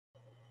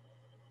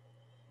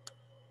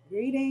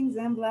Greetings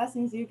and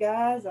blessings, you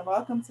guys, and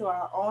welcome to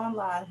our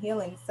online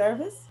healing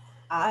service.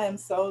 I am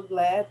so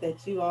glad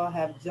that you all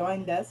have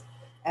joined us.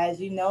 As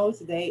you know,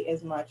 today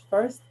is March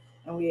 1st,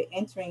 and we are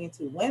entering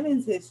into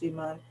Women's History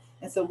Month.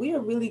 And so we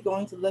are really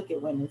going to look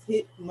at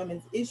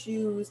women's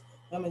issues,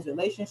 women's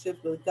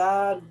relationships with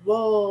God,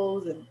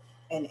 roles,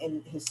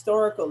 and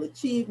historical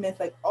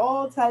achievements, like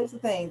all types of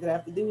things that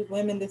have to do with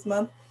women this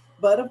month.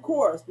 But of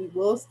course, we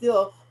will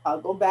still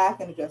go back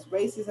and address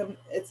racism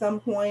at some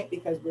point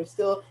because we're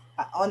still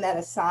on that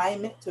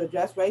assignment to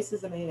address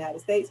racism in the United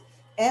States.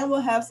 And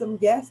we'll have some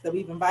guests that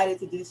we've invited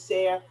to just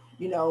share,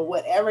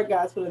 whatever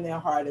God's put in their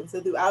heart. And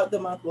so throughout the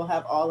month, we'll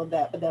have all of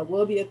that. But there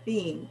will be a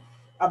theme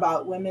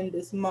about women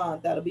this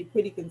month that'll be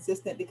pretty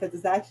consistent because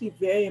it's actually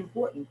very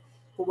important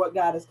for what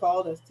God has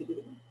called us to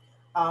do.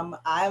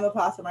 I am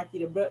Apostle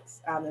Marquita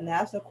Brooks. I'm the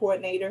national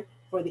coordinator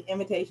for the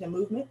Invitation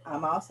Movement.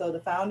 I'm also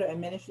the founder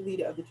and ministry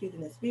leader of the Truth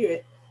in the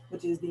Spirit,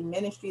 which is the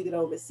ministry that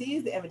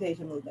oversees the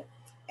Invitation Movement.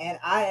 And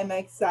I am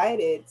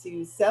excited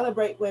to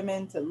celebrate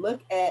women, to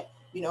look at,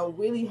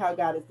 really how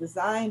God has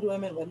designed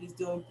women, what he's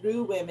doing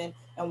through women,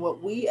 and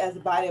what we as a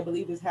body of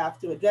believers have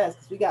to address,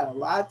 because we got a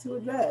lot to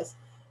address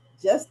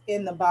just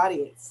in the body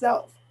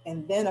itself.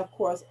 And then, of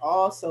course,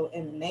 also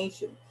in the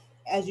nation.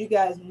 As you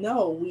guys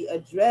know, we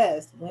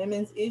addressed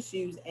women's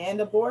issues and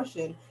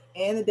abortion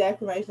and the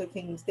Declaration of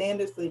Kingdom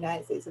Standards for the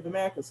United States of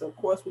America. So, of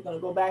course, we're going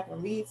to go back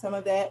and read some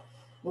of that.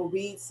 We'll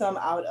read some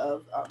out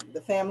of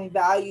the family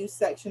values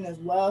section as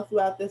well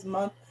throughout this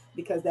month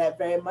because that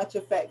very much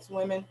affects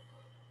women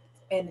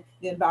and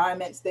the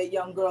environments that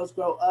young girls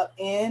grow up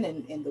in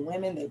and the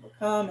women they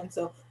become. And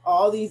so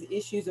all these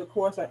issues, of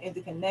course, are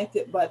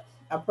interconnected. But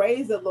I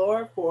praise the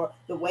Lord for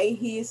the way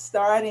he is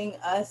starting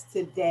us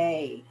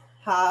today.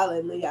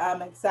 Hallelujah.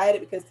 I'm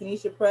excited because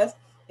Tanisha Press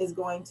is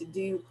going to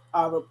do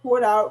a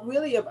report out,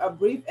 really a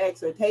brief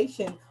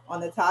exhortation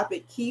on the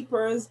topic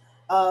Keepers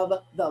of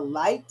the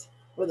Light,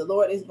 where the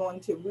Lord is going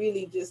to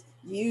really just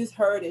use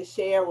her to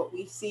share what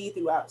we see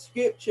throughout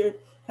scripture,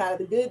 kind of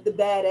the good, the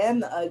bad,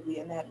 and the ugly,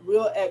 and that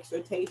real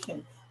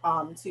exhortation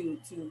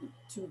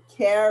to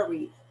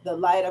carry the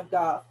light of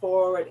God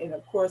forward. And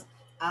of course,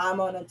 I'm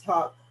going to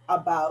talk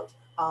about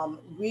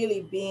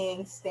really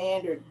being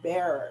standard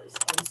bearers.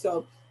 And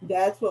so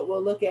that's what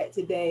we'll look at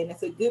today. And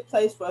it's a good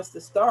place for us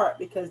to start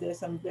because there's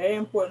some very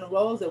important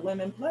roles that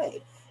women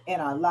play in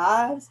our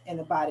lives, in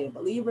the body of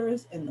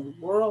believers, in the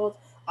world.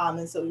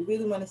 And so we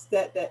really want to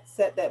set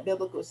that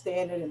biblical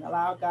standard and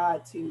allow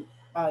God to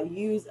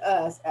use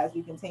us as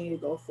we continue to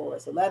go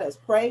forward. So let us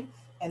pray,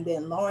 and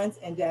then Lawrence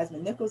and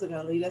Jasmine Nichols are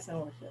going to lead us in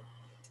worship.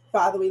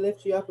 Father, we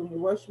lift you up and we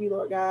worship you,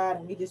 Lord God,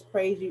 and we just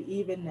praise you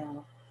even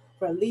now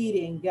for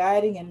leading,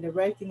 guiding, and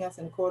directing us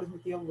in accordance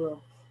with your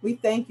will. We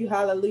thank you,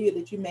 hallelujah,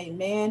 that you made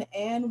man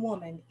and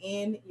woman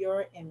in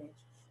your image,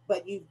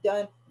 but you've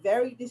done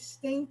very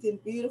distinct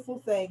and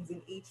beautiful things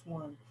in each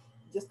one,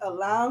 just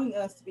allowing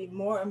us to be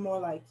more and more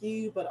like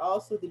you, but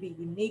also to be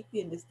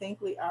uniquely and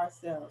distinctly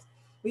ourselves.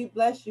 We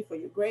bless you for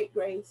your great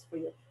grace, for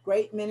your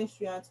great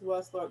ministry unto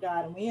us, Lord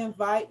God. And we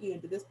invite you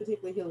into this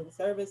particular healing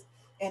service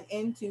and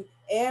into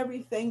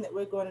everything that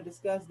we're going to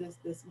discuss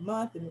this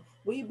month. And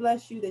we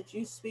bless you that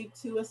you speak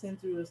to us and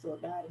through us,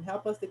 Lord God, and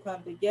help us to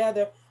come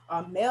together,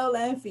 male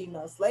and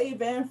female,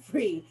 slave and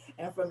free,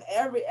 and from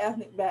every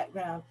ethnic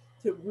background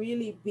to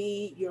really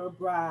be your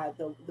bride,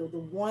 the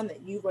one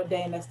that you've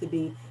ordained us to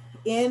be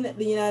in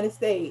the United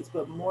States,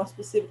 but more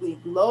specifically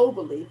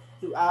globally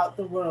throughout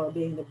the world,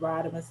 being the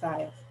bride of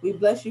Messiah. We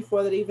bless you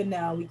for that even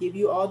now. We give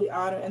you all the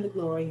honor and the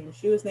glory. In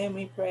Yeshua's name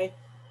we pray.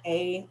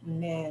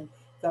 Amen.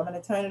 So I'm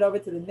going to turn it over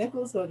to the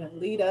Nichols who are going to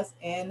lead us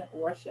in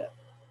worship.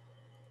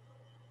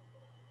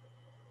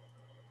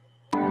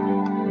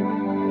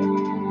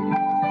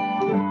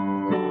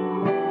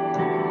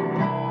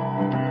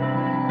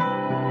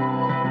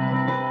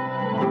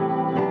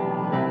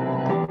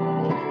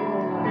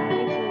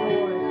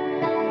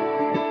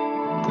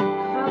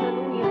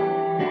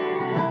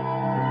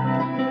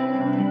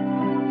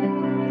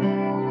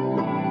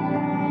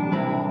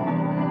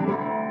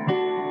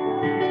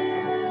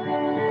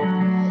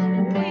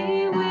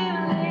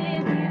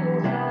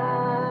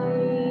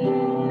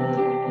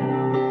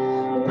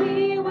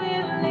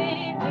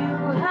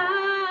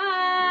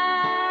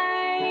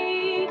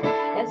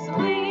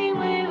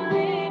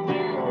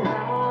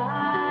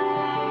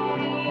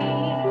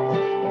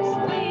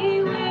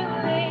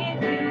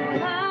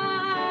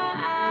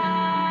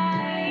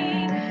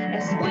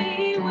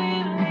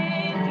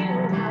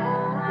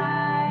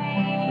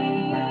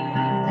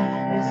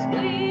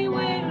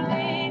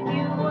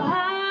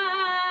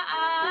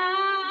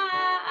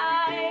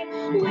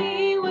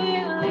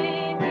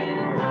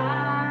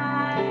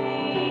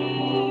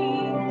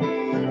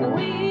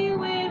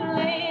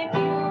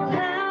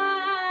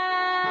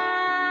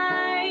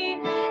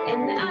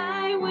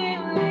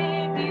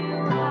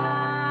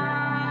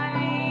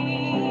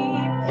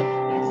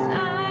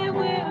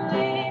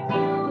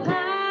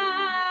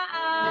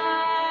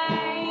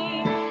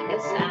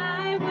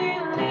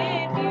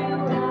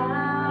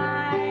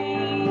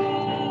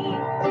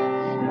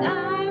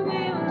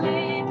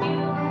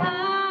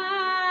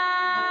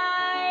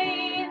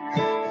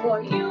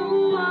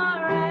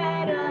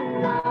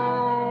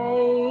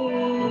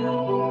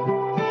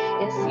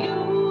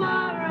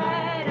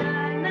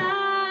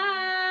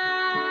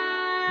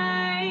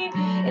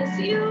 Yes,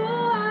 you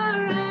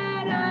are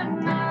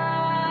Adonai.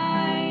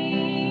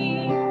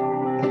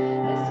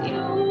 Yes,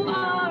 you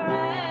are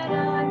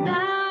Adonai.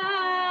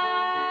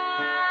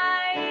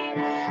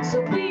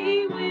 So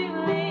we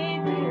will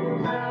lift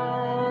you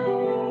high.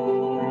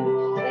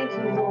 Thank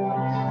you,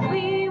 Lord.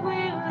 We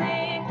will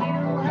lift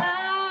you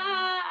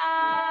high.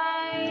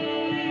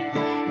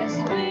 Yes,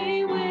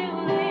 we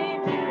will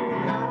lift you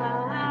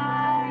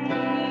high.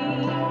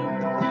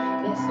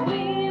 Yes,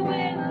 we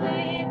will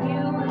lift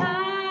you high.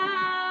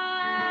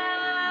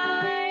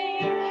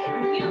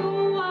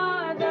 You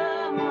are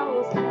the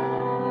most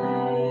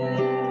high.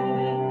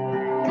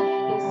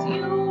 Yes,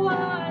 you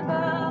are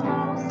the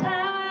most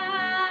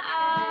high.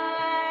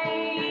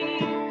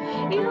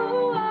 You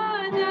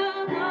are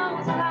the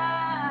most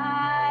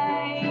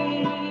high.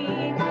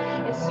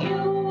 Yes,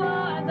 you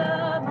are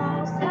the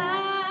most high.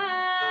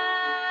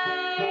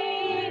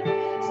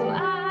 So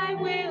I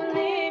will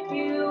lift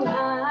you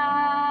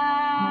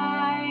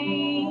high,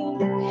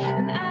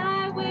 and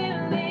I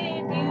will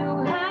lift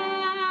you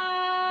high.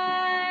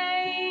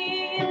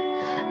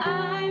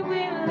 I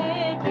will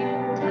lift you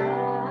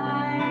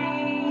high.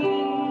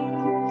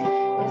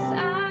 Yes,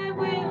 I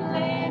will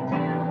lift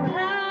you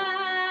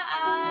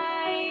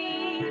high.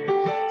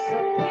 So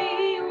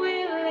we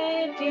will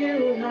lift you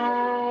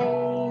high.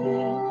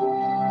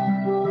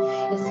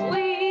 Yes,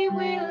 we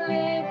will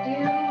lift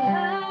you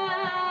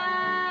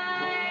high.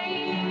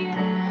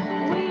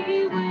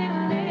 We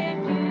will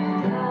lift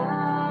you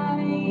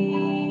high.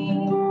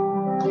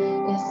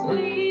 Yes,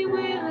 we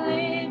will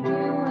lift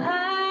you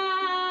high.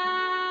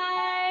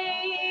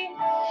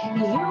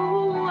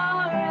 You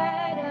are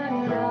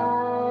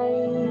Adonai.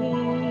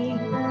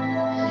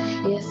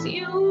 Yes,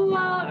 you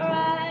are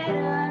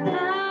Adonai.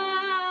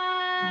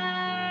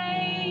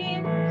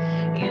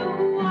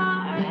 You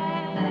are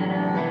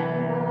Adonai.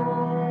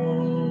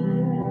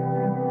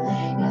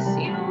 Yes,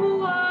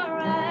 you are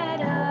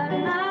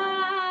Adonai.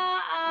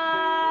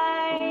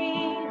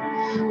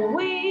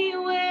 We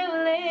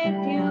will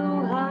lift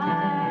you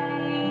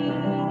high.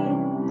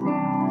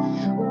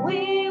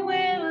 We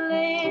will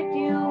lift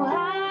you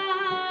high.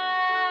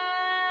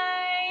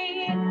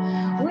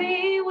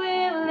 We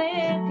will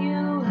lift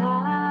you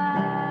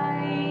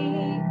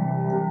high.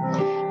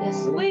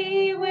 Yes,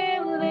 we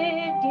will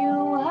lift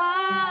you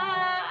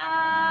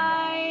high.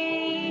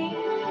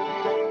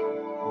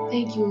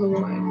 Thank you,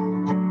 Lord.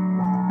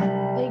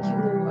 Thank you,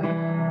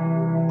 Lord.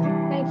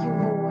 Thank you,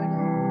 Lord.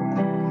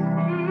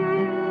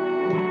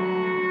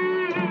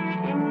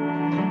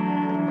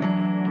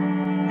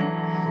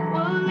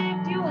 We'll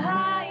lift you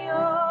high,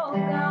 oh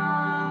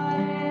God.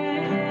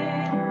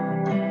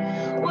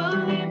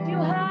 We'll lift you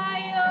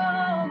high,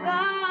 oh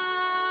God.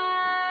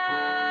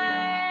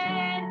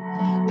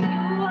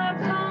 You are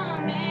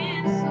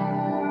coming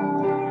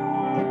soon.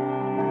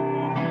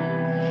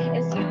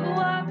 Yes, you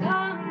are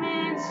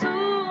coming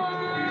soon.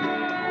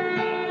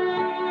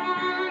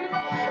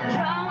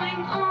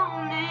 Drawing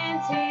on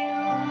into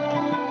you.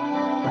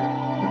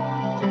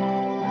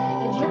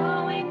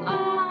 Drawing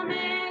on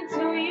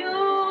into you.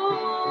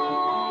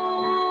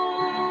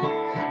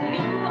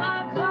 You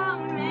are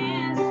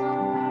coming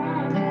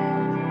soon.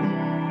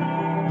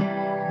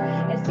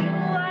 Yes, you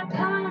are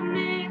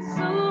coming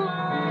soon.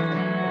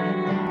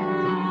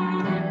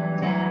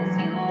 Yes,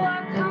 you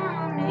are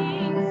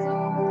coming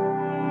soon.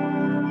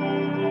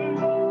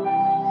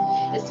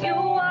 Yes, you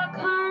are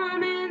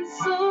coming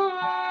soon.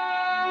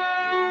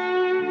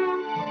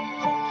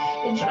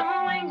 You're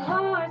drawing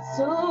hearts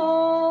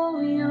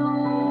to you.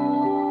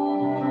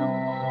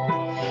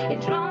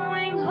 You're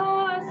drawing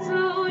hearts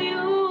to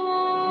you.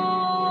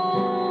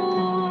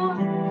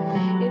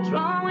 You're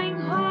drawing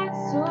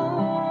hearts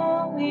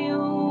to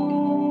you.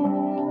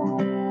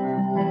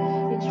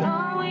 You're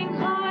drawing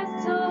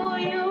hearts to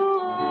you.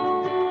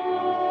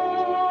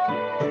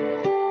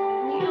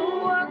 You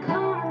are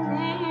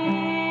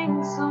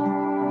coming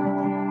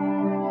soon.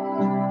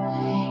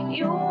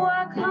 You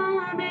are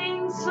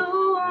coming soon.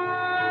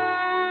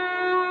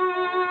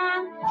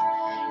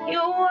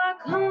 You are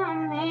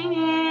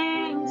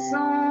coming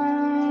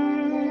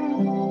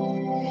soon.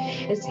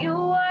 Yes, you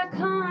are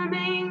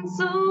coming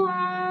soon.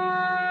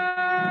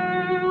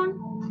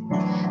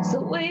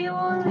 So we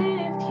will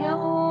lift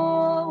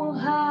you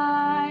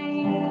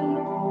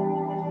high.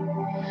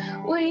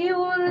 We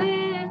will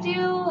lift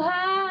you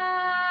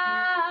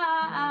high.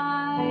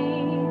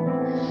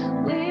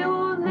 We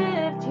will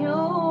lift you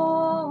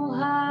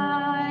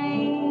high.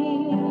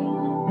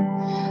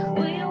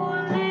 We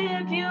will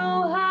lift you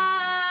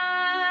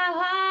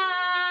high.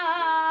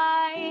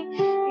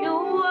 You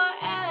are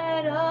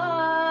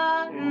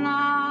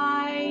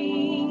Adonai.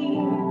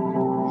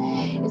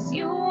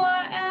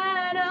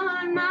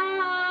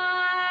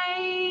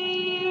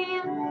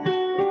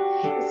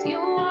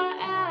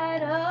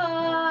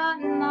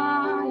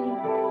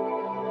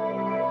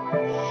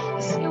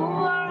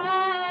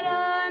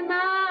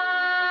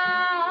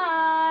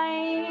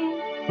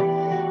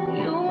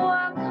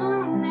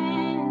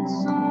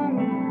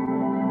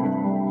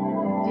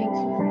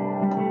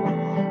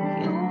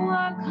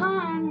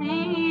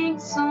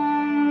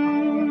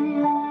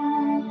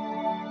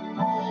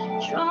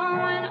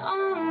 drawing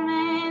on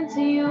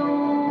into you.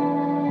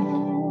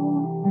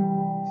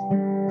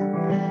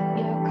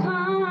 You're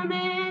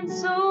coming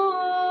soon.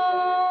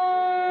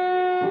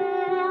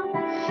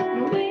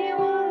 We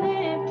will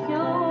lift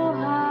you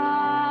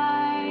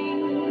high.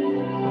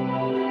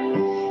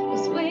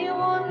 Yes, we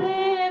will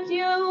lift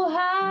you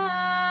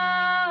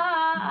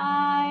high.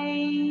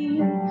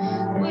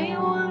 We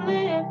will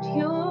lift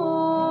you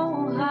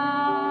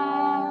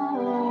high.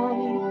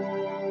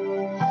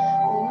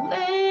 We'll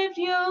lift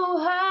you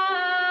high.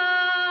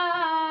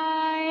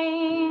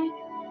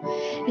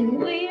 And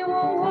we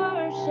will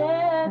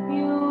worship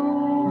you.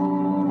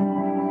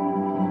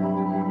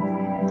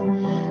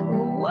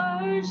 We'll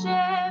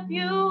worship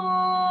you.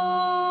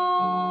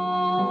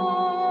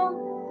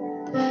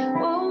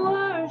 We'll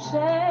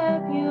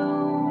worship you.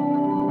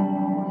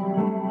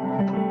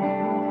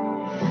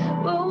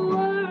 We'll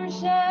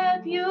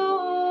worship you.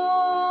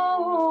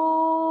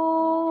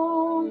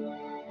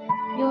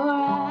 You're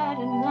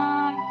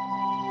Adonai.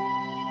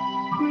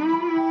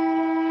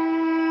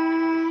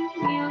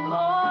 You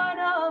Lord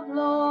of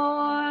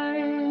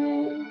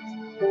Lords.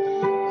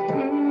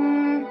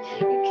 You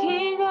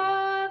King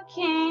of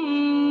Kings.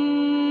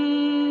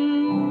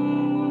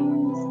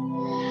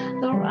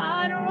 The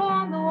rider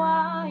on the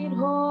white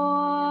horse.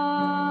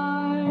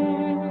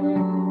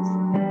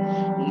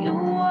 You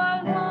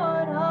are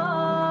Lord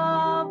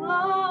of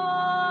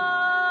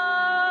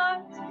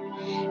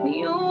Lords.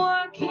 You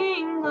are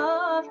King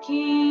of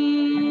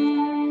Kings.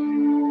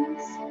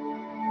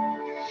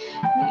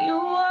 You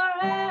are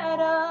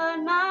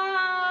Adonai,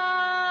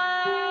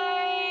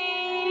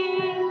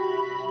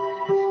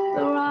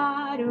 the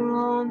rider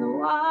on the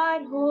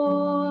white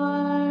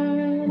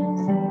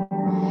horse.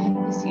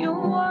 Yes, you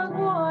are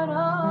Lord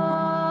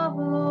of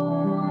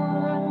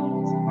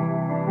Lords,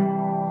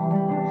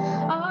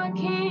 our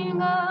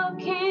King of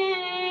Kings.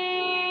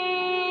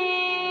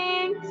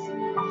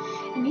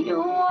 And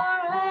you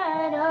are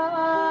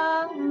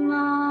Adonai,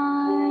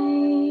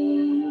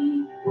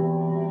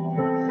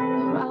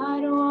 the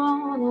rider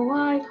on the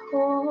white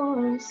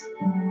horse.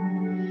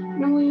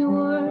 And we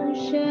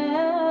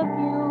worship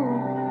you.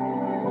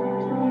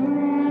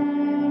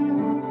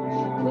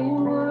 We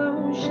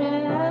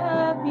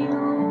worship you.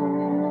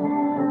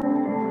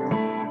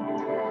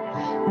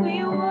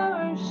 We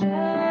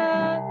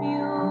worship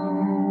you.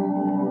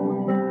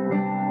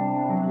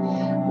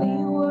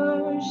 We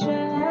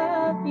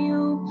worship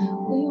you.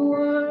 We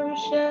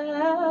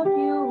worship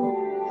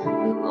you,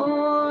 the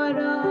Lord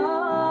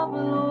of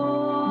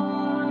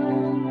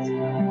Lords,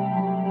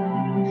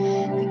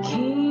 the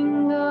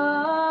King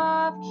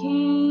of Kings.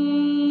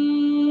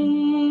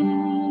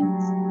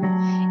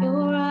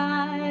 You're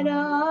Adonai,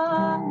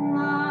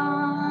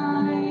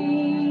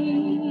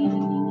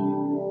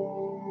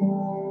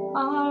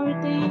 our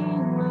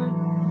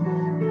Redeemer,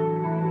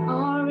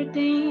 our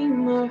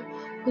Redeemer.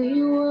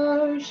 We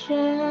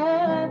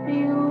worship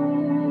you.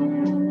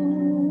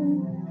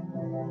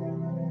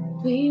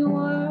 We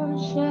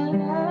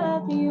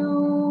worship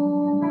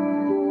you.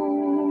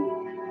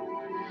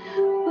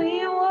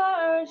 We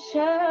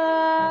worship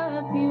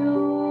you.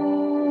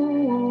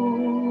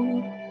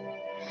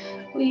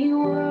 We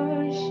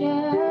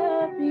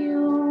worship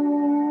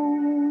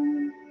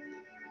you.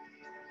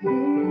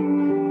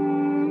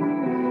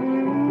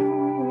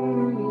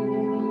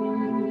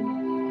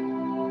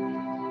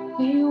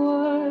 We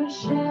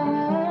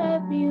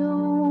worship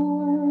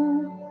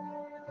you.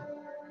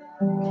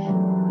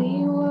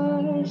 We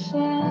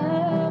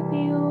worship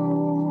you.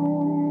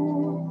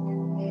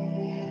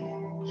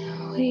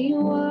 We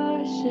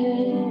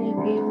worship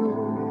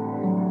you.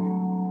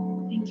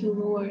 Thank you,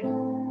 Lord.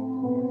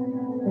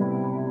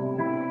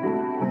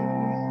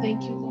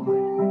 Thank you,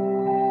 Lord.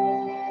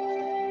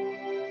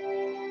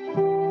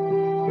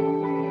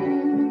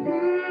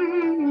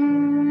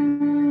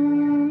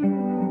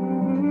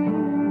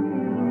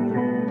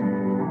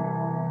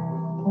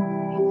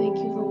 Thank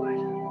you,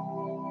 Lord.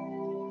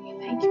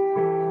 Thank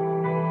you.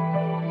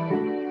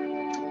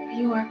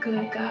 You are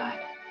good, God.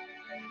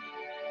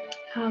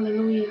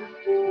 Hallelujah.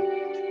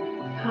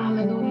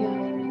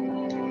 Hallelujah.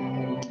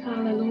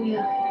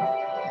 Hallelujah.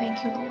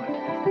 Thank you,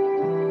 Lord.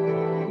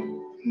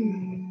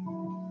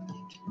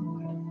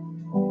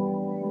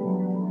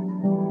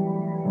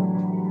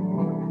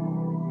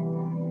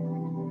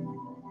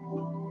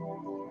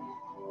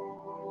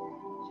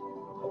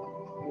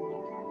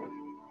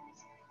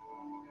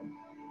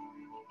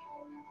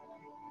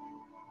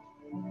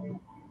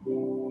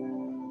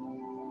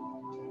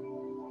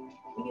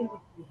 We lift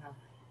you high.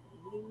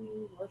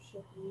 We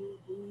worship you.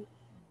 We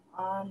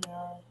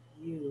honor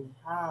you.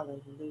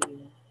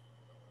 Hallelujah.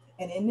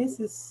 And this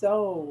is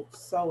so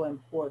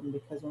important,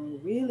 because when we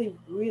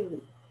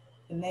really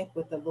connect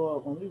with the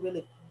Lord, when we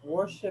really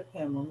worship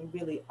Him, when we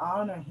really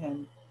honor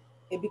Him,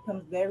 it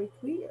becomes very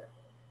clear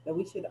that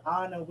we should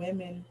honor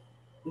women,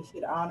 we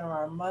should honor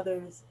our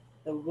mothers.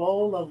 The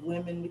role of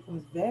women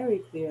becomes very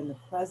clear in the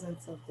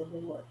presence of the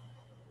Lord.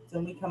 So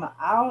when we come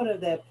out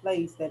of that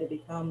place, that it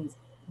becomes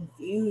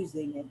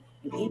confusing,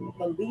 and even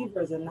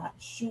believers are not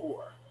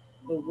sure.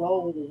 the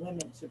role the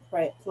women should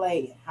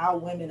play and how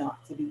women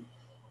ought to be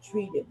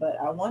treated. But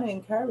I want to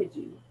encourage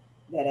you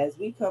that as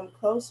we come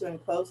closer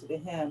and closer to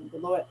Him, the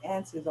Lord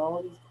answers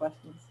all these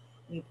questions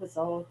and He puts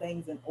all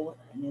things in order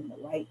and in the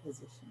right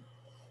position.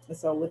 And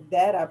so, with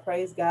that, I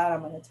praise God.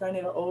 I'm going to turn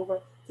it over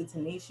to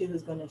Tanisha,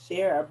 who's going to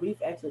share a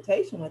brief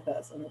exhortation with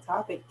us on the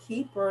topic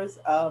Keepers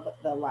of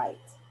the Light.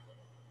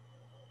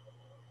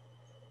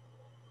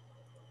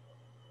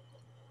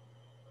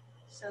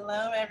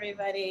 Shalom,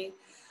 everybody.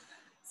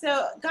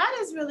 So God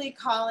is really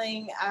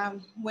calling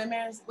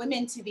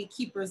women to be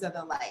keepers of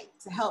the light,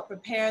 to help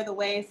prepare the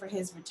way for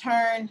His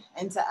return,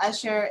 and to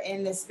usher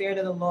in the Spirit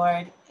of the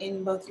Lord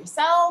in both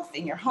yourself,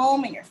 in your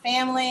home, in your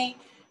family,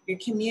 your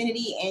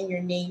community, and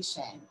your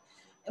nation.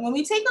 And when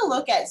we take a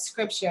look at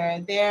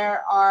Scripture,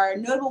 there are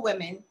notable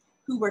women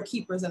who were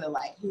keepers of the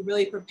light, who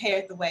really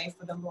prepared the way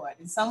for the Lord,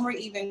 and some were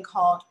even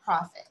called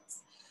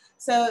prophets.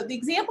 So the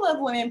example of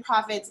women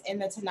prophets in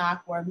the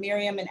Tanakh were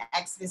Miriam in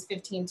Exodus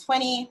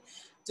 15:20,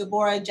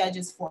 Deborah,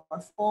 Judges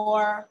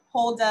 4:4,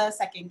 Huldah,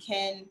 2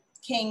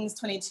 Kings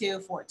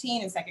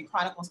 22:14, and 2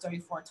 Chronicles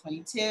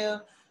 34:22,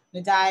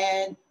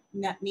 Nadiah,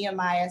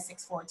 Nehemiah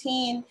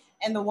 6:14,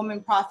 and the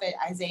woman prophet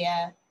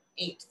Isaiah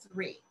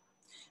 8:3.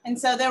 And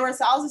so there were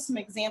also some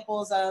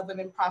examples of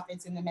women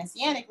prophets in the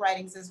Messianic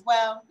writings as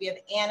well. We have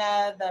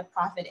Anna, the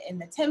prophet in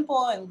the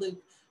temple, in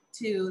Luke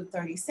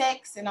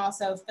 2:36, and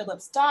also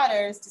Philip's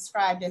daughters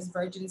described as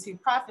virgins who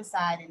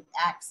prophesied in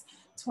Acts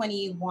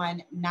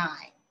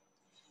 21:9.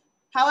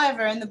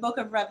 However, in the book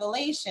of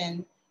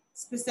Revelation,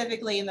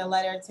 specifically in the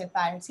letter to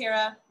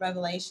Thyatira,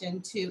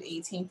 Revelation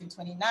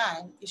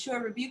 2:18-29,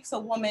 Yeshua rebukes a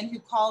woman who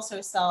calls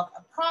herself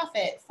a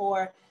prophet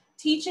for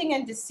teaching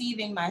and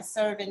deceiving my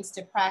servants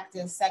to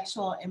practice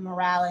sexual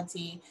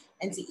immorality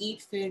and to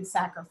eat food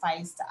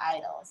sacrificed to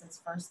idols. It's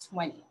verse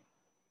 20.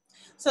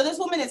 So this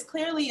woman is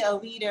clearly a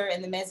leader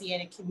in the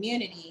Messianic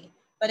community,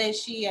 but is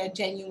she a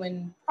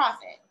genuine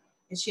prophet?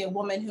 Is she a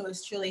woman who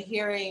is truly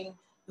hearing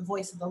the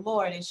voice of the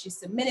Lord? Is she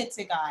submitted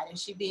to God?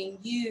 Is she being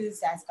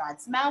used as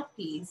God's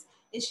mouthpiece?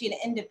 Is she an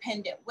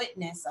independent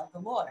witness of the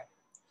Lord?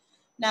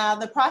 Now,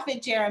 the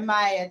prophet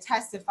Jeremiah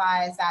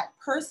testifies that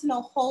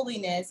personal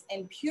holiness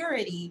and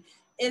purity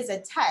is a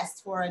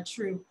test for a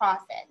true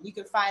prophet. You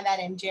can find that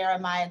in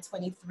Jeremiah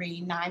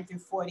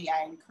 23:9-40.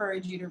 I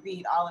encourage you to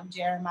read all of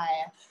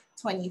Jeremiah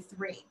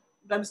 23.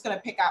 But I'm just going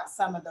to pick out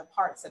some of the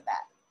parts of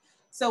that.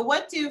 So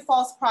what do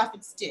false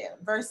prophets do?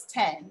 Verse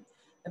 10,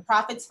 the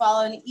prophets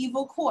follow an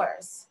evil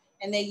course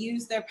and they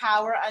use their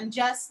power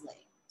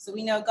unjustly. So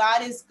we know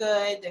God is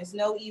good. There's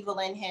no evil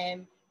in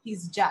Him.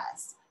 He's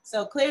just.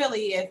 So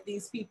clearly, if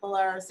these people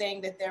are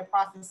saying that they're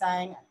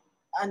prophesying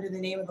under the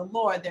name of the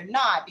Lord, they're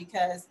not,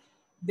 because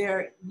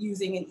they're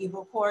using an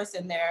evil course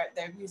and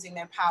they're using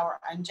their power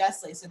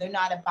unjustly. So they're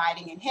not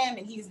abiding in Him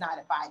and He's not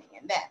abiding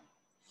in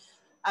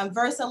them.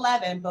 Verse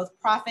 11, both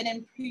prophet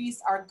and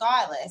priest are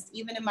godless.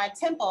 Even in my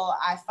temple,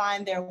 I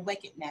find their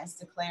wickedness,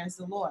 declares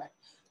the Lord.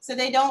 So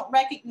they don't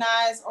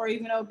recognize or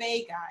even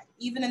obey God.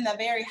 Even in the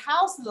very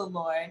house of the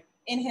Lord,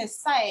 in His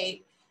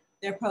sight,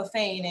 they're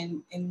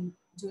profane and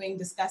doing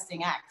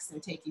disgusting acts that are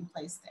taking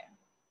place there.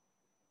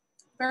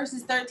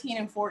 Verses 13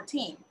 and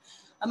 14.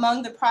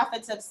 Among the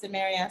prophets of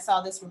Samaria, I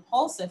saw this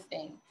repulsive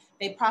thing.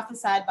 They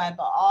prophesied by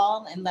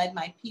Baal and led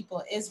my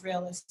people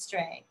Israel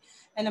astray.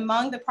 And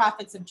among the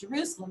prophets of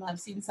Jerusalem, I've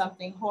seen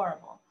something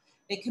horrible.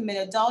 They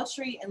commit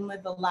adultery and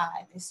live a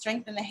lie. They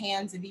strengthen the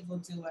hands of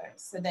evildoers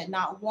so that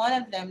not one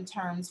of them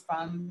turns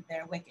from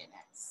their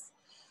wickedness.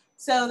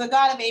 So the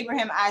God of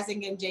Abraham,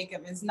 Isaac, and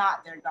Jacob is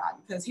not their God,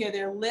 because here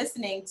they're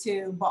listening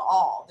to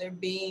Baal. They're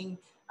being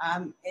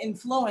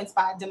influenced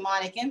by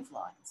demonic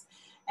influence.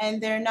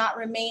 And they're not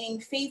remaining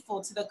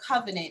faithful to the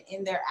covenant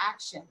in their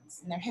actions,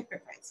 and they're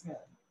hypocrites,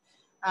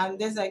 really.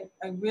 There's a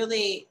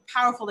really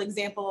powerful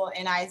example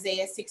in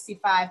Isaiah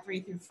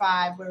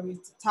 65:3-5, where we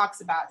talks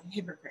about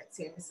hypocrites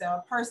here. So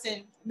a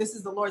person, this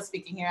is the Lord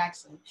speaking here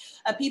actually,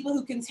 a people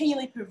who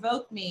continually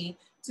provoke me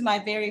to my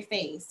very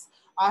face,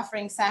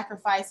 offering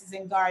sacrifices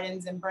in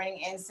gardens and burning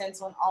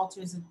incense on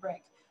altars of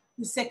brick,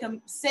 who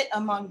sit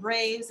among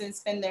graves and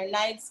spend their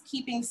nights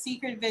keeping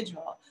secret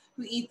vigil,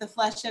 who eat the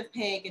flesh of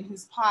pig and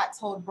whose pots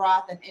hold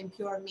broth of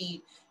impure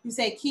meat, who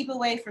say, keep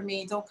away from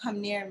me, don't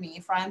come near me,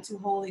 for I am too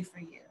holy for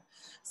you.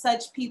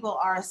 Such people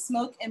are a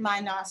smoke in my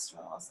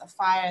nostrils, a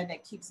fire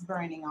that keeps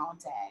burning all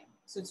day.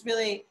 So it's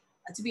really,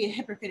 to be a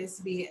hypocrite is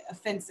to be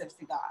offensive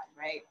to God,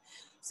 right?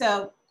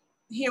 So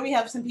here we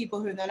have some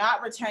people who they're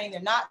not returning,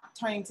 they're not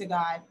turning to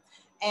God,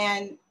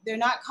 and they're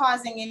not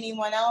causing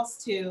anyone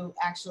else to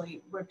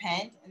actually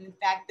repent. And in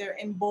fact, they're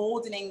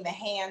emboldening the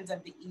hands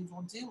of the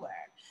evildoer.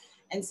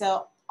 And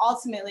so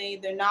ultimately,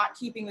 they're not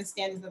keeping the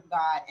standards of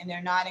God, and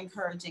they're not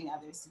encouraging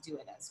others to do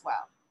it as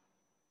well.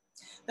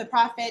 The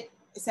prophet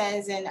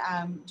says in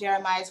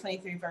Jeremiah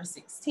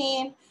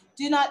 23:16,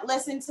 do not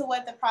listen to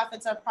what the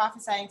prophets are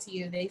prophesying to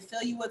you. They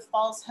fill you with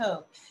false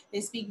hope.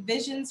 They speak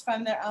visions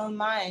from their own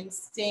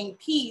minds, saying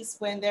peace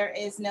when there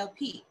is no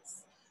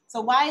peace. So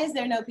why is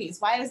there no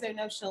peace? Why is there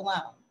no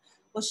shalom?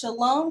 Well,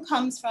 shalom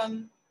comes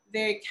from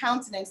very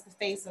countenance, the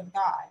face of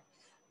God.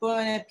 But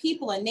when a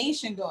people, a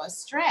nation go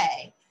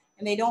astray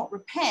and they don't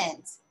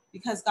repent,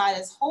 because God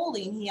is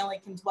holy and he only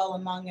can dwell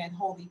among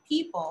unholy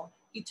people,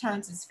 he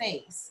turns his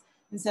face.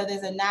 And so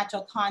there's a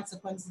natural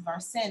consequence of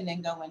our sin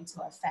then go into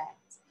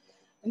effect.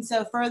 And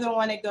so further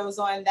on, it goes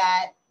on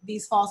that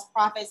these false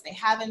prophets, they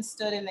haven't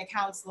stood in the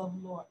counsel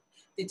of the Lord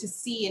to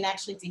see and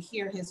actually to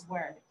hear his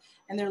word.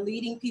 And they're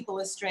leading people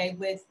astray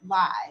with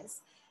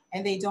lies,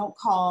 and they don't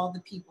call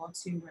the people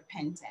to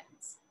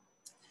repentance.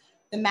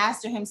 The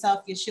master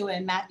himself, Yeshua,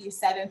 in Matthew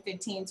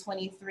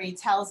 7:15-23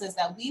 tells us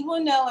that we will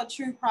know a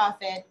true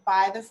prophet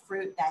by the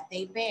fruit that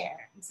they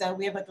bear. So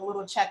we have like a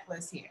little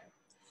checklist here.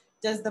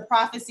 Does the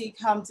prophecy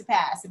come to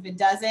pass? If it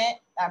doesn't,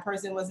 that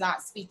person was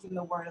not speaking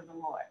the word of the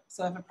Lord.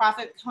 So if a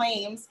prophet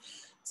claims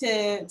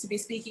to be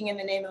speaking in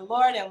the name of the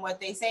Lord and what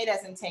they say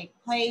doesn't take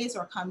place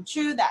or come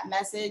true, that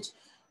message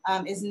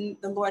is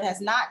the Lord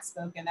has not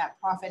spoken. That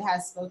prophet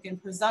has spoken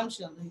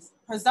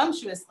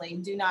presumptuously.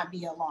 Do not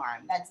be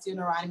alarmed. That's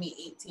Deuteronomy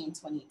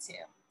 18:22.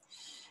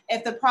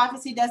 If the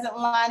prophecy doesn't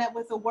line up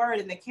with the word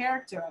and the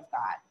character of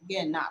God,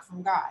 again, not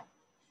from God.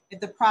 If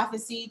the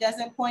prophecy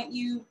doesn't point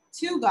you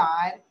to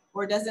God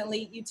or doesn't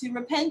lead you to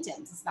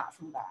repentance, it's not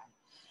from God.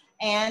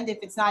 And if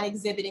it's not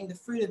exhibiting the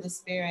fruit of the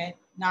Spirit,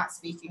 not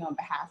speaking on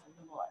behalf of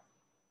the Lord.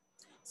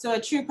 So a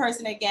true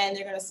person, again,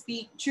 they're going to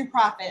speak, true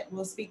prophet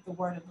will speak the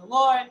word of the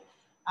Lord.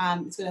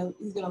 He's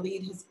going to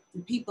lead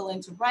the people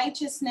into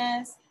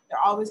righteousness. They're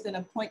always going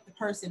to point the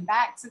person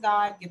back to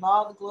God, give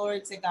all the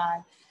glory to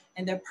God.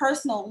 And their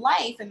personal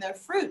life and their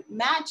fruit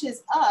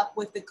matches up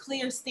with the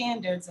clear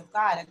standards of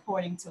God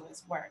according to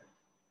his word.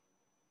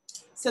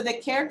 So the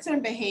character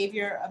and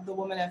behavior of the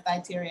woman of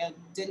Thyatira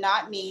did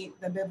not meet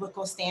the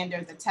biblical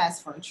standard, the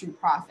test for a true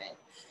prophet.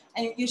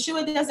 And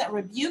Yeshua doesn't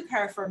rebuke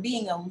her for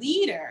being a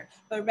leader,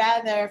 but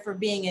rather for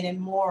being an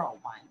immoral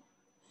one.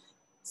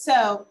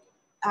 So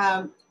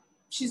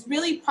she's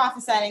really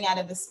prophesying out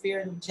of the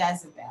spirit of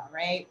Jezebel,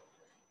 right?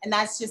 And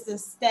that's just a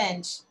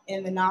stench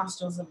in the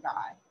nostrils of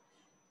God.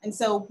 And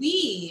so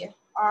we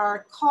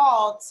are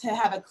called to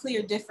have a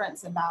clear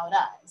difference about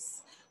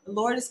us. The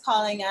Lord is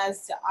calling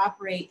us to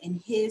operate in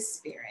his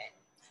spirit.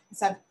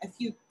 So I have a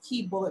few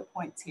key bullet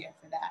points here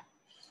for that.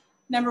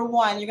 Number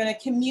one, you're going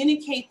to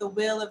communicate the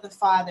will of the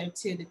Father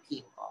to the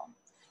people.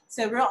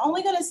 So we're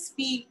only going to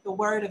speak the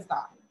word of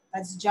God.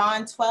 That's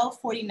John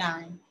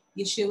 12:49.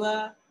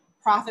 Yeshua,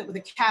 prophet with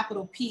a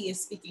capital P,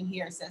 is speaking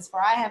here. It says,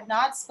 "For I have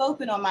not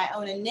spoken on my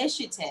own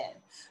initiative,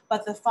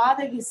 but the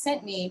Father who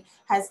sent me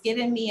has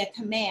given me a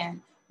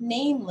command,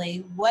 namely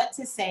what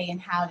to say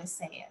and how to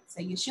say it."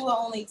 So Yeshua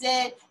only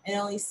did and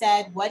only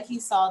said what he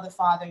saw the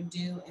Father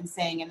do and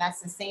saying. And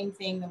that's the same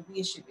thing that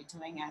we should be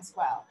doing as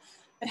well.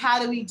 But how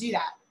do we do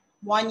that?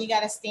 One, you got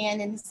to stand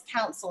in his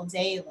counsel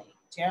daily.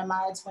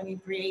 Jeremiah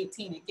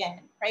 23:18.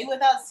 Again, pray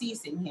without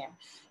ceasing here.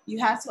 You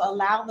have to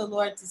allow the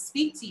Lord to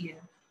speak to you.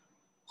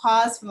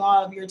 Pause from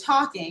all of your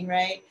talking,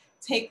 right?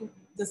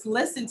 Just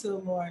listen to the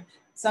Lord.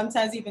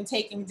 Sometimes even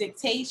taking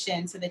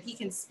dictation so that he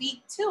can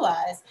speak to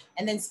us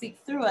and then speak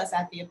through us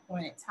at the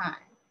appointed time.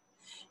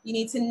 You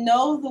need to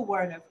know the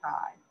word of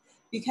God,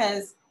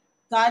 because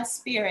God's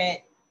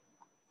spirit,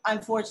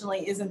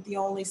 unfortunately, isn't the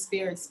only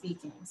spirit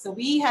speaking. So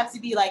we have to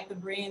be like the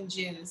Berean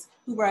Jews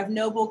who were of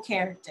noble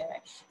character.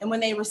 And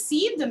when they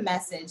received the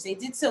message, they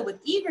did so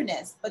with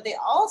eagerness, but they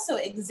also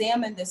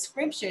examined the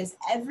scriptures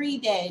every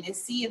day to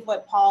see if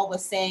what Paul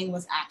was saying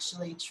was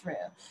actually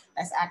true.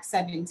 That's Acts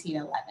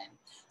 17:11.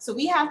 So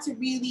we have to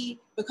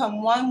really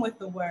become one with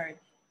the word,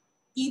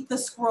 eat the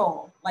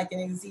scroll, like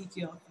in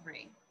Ezekiel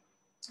 3,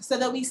 so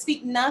that we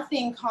speak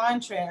nothing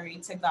contrary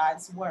to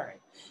God's word,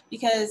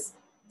 because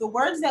the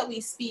words that we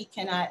speak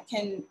can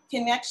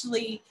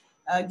actually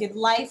give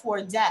life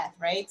or death,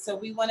 right? So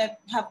we want to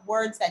have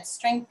words that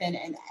strengthen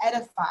and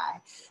edify,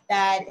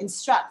 that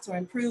instruct or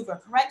improve or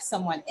correct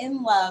someone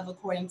in love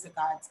according to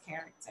God's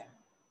character.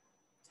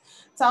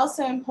 It's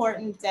also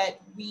important that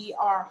we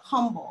are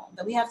humble,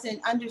 that we have to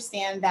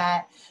understand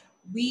that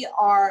we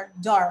are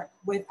dark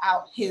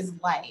without his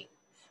light.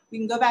 We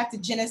can go back to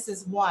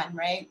Genesis 1,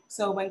 right?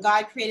 So when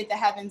God created the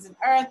heavens and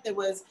earth, there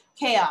was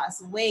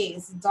chaos,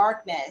 waves,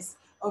 darkness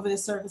over the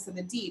surface of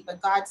the deep.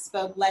 But God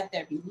spoke, "Let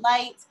there be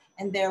light,"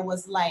 and there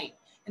was light.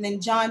 And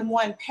then John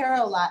 1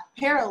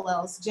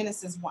 parallels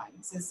Genesis 1.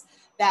 It says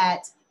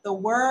that the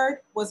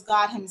word was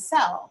God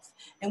himself,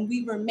 and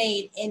we were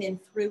made in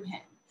and through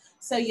him.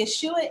 So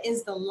Yeshua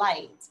is the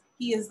light.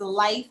 He is the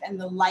life and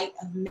the light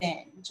of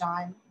men,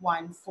 John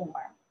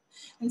 1:4.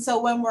 And so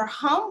when we're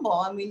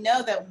humble and we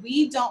know that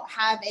we don't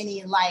have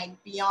any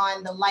light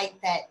beyond the light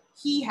that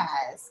he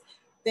has,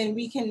 then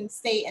we can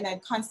stay in a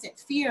constant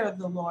fear of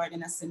the Lord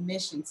and a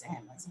submission to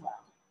him as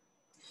well.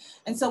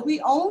 And so we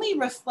only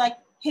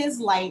reflect his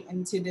light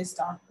into this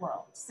dark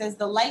world. It says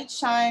the light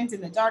shines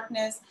in the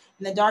darkness,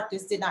 and the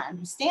darkness did not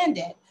understand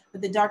it,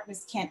 but the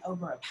darkness can't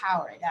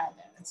overpower it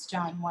either. That's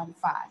John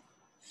 1:5.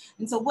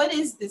 And so what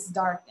is this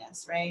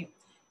darkness, right?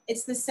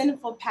 It's the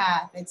sinful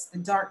path. It's the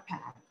dark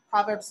path.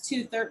 Proverbs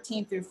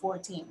 2:13 through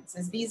 14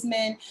 says, these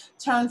men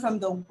turn from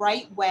the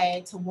right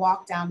way to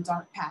walk down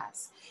dark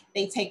paths.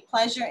 They take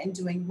pleasure in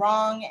doing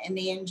wrong, and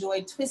they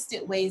enjoy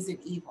twisted ways of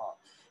evil.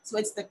 So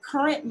it's the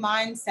current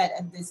mindset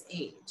of this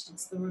age.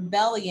 It's the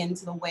rebellion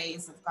to the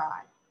ways of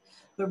God.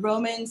 But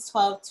Romans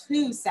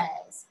 12:2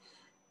 says,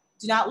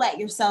 do not let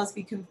yourselves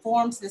be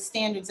conformed to the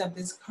standards of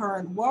this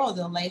current world,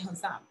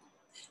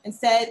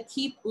 Instead,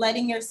 keep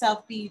letting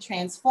yourself be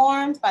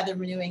transformed by the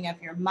renewing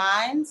of your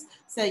minds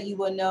so that you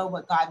will know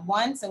what God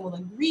wants and will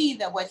agree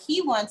that what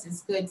he wants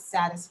is good,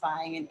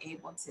 satisfying, and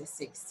able to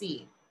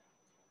succeed.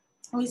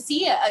 We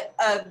see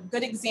a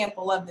good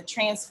example of the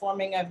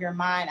transforming of your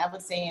mind, I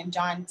would say, in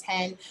John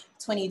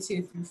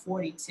 10:22 through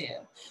 42.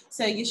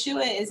 So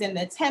Yeshua is in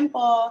the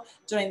temple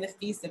during the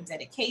Feast of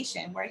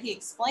Dedication, where he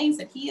explains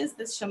that he is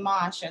the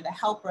shamash, or the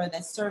helper,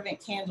 the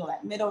servant candle,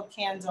 that middle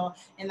candle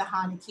in the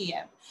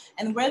Hanukkah.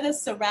 And we're the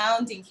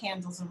surrounding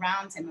candles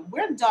around him, and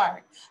we're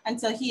dark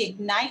until he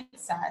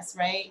ignites us,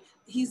 right?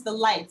 He's the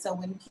light. So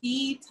when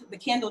the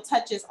candle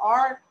touches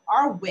our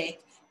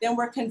wick, then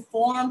we're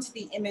conformed to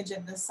the image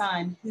of the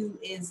Son, who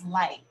is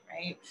light,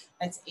 right?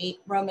 That's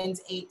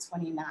Romans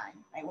 8:29,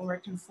 right? When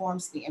we're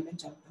conformed to the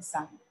image of the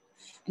Son.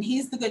 And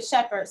he's the good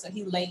shepherd, so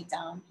he laid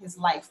down his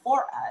life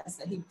for us,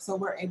 so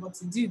we're able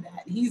to do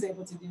that. And he's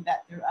able to do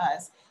that through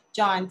us,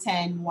 John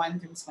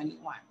 10:1 through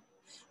 21.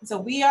 And so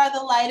we are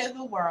the light of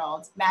the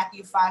world,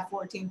 Matthew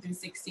 5:14 through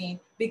 16,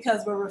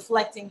 because we're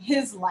reflecting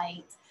his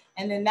light.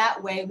 And in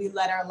that way, we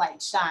let our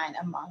light shine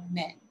among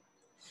men.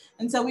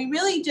 And so we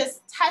really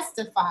just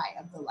testify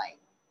of the light.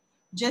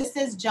 Just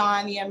as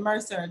John the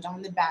Immerser,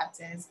 John the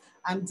Baptist,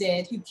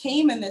 did, who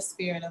came in the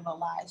spirit of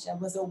Elijah,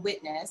 was a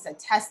witness, a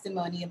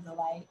testimony of the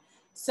light,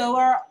 so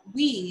are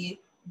we,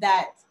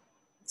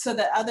 so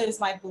that others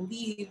might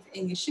believe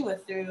in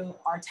Yeshua through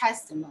our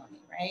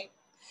testimony, right?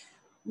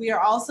 We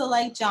are also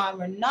like John.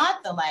 We're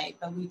not the light,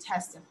 but we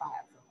testify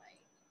of the light.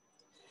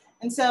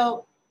 And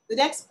so the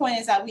next point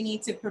is that we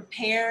need to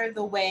prepare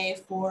the way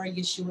for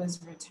Yeshua's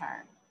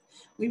return.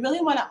 We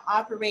really want to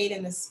operate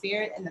in the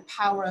spirit and the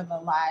power of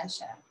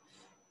Elijah,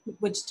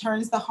 which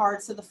turns the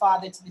hearts of the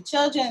father to the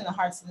children, and the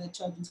hearts of the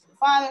children to the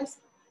fathers,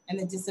 and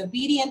the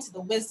disobedient to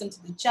the wisdom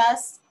to the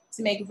just,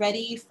 to make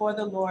ready for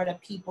the Lord a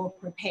people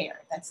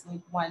prepared. That's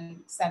Luke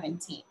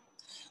 1:17.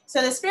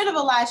 So the spirit of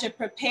Elijah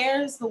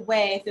prepares the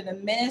way through the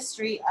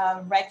ministry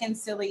of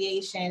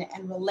reconciliation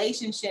and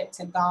relationship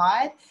to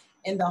God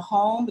in the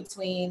home,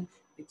 between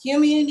the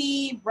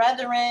community,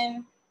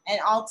 brethren, and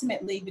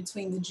ultimately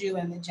between the Jew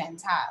and the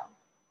Gentile.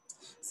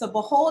 So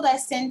behold, I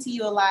send to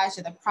you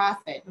Elijah the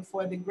prophet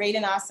before the great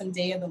and awesome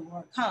day of the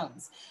Lord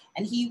comes.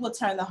 And he will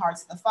turn the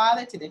hearts of the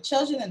father to the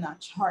children, and the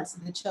hearts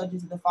of the children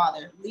to the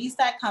father, lest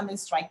I come and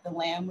strike the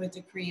land with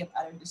a decree of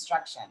utter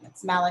destruction.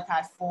 That's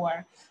Malachi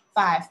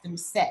 4:5 through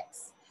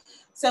 6.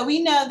 So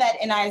we know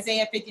that in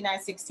Isaiah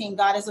 59:16,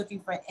 God is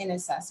looking for an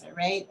intercessor,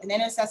 right? An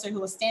intercessor who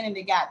will stand in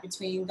the gap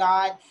between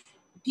God,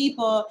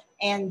 people,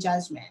 and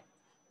judgment.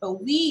 But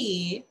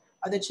we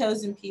are the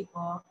chosen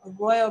people, a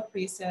royal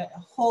priesthood, a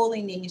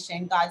holy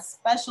nation, God's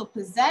special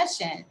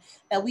possession,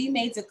 that we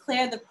may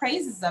declare the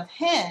praises of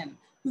him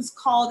who's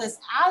called us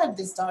out of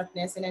this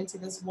darkness and into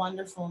this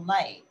wonderful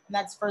light. And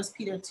that's 1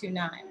 Peter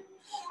 2:9.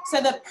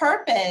 So the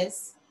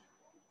purpose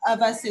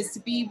of us is to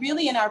be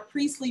really in our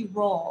priestly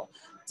role,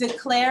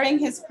 declaring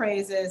his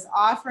praises,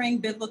 offering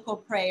biblical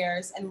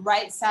prayers, and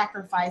right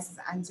sacrifices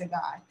unto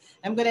God.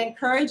 I'm going to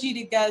encourage you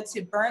to go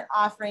to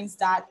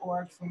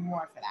burntofferings.org for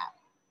more for that.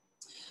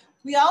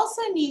 We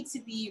also need to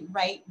be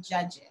right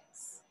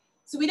judges.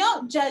 So we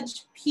don't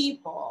judge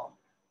people,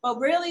 but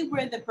really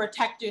we're the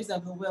protectors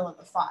of the will of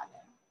the Father.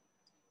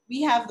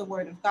 We have the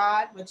word of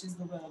God, which is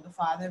the will of the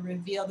Father,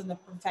 revealed in the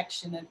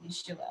perfection of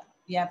Yeshua.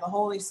 We have the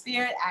Holy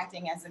Spirit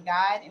acting as a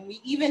guide, and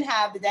we even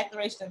have the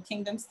declaration of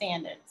kingdom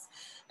standards.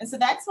 And so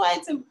that's why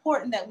it's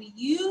important that we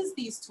use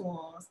these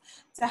tools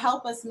to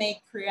help us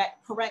make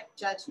correct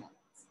judgments.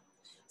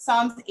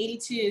 Psalms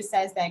 82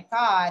 says that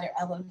God, or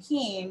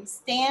Elohim,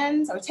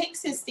 stands or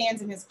takes his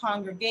stands in his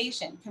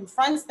congregation,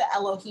 confronts the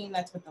Elohim,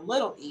 that's with the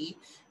little e,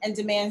 and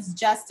demands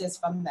justice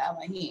from the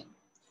Elohim.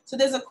 So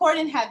there's a court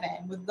in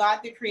heaven with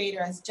God the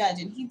Creator as judge,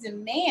 and he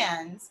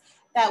demands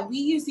that we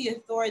use the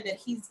authority that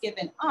he's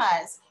given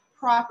us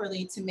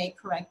properly to make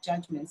correct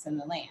judgments in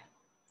the land.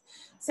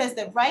 It says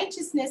that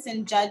righteousness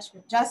and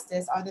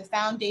justice are the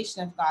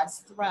foundation of God's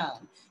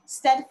throne.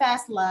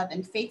 Steadfast love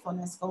and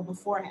faithfulness go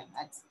before him.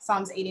 That's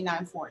Psalms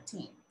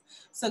 89:14.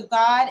 So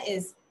God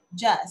is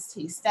just,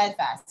 he's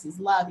steadfast, he's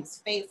love, he's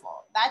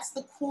faithful. That's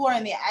the core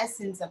and the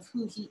essence of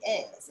who he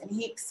is. And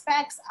he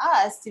expects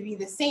us to be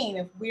the same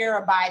if we're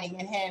abiding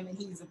in him and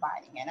he's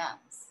abiding in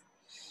us.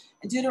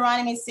 In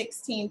Deuteronomy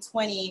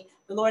 16:20,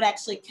 the Lord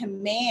actually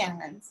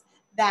commands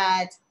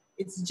that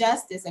it's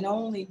justice and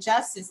only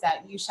justice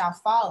that you shall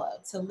follow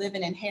to live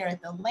and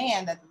inherit the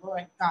land that the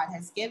Lord God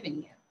has given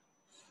you.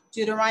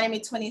 Deuteronomy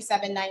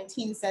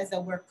 27:19 says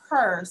that we're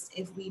cursed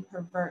if we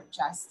pervert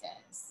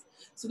justice.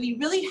 So we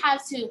really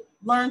have to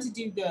learn to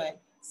do good,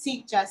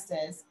 seek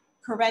justice,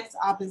 correct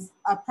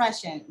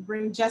oppression,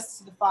 bring justice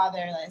to the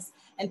fatherless,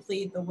 and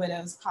plead the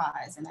widow's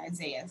cause in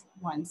Isaiah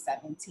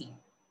 1:17.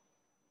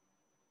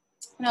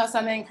 So I'm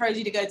going to encourage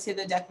you to go to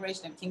the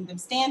Declaration of Kingdom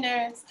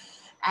Standards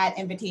at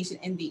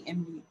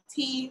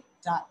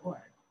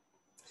invitationmbmt.org.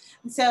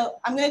 And so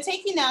I'm going to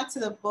take you now to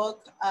the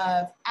book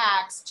of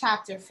Acts,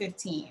 chapter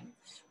 15.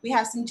 We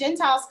have some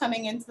Gentiles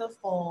coming into the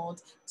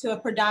fold to a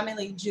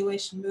predominantly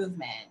Jewish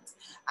movement.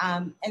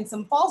 And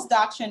some false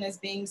doctrine is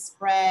being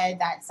spread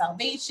that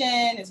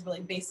salvation is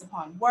really based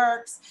upon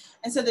works.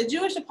 And so the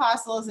Jewish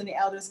apostles and the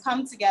elders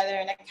come together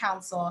in a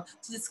council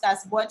to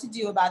discuss what to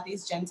do about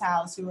these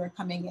Gentiles who are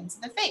coming into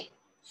the faith.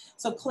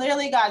 So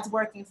clearly God's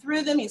working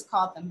through them. He's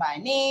called them by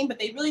name, but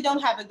they really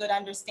don't have a good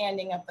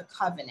understanding of the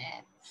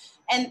covenant.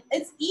 And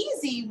it's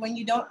easy when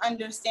you don't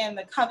understand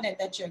the covenant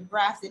that you're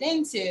grafted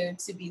into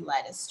to be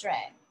led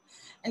astray.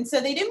 And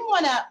so they didn't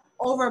want to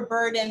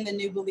overburden the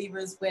new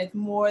believers with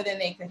more than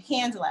they could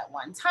handle at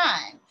one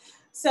time.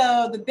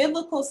 So the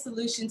biblical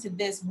solution to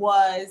this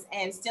was,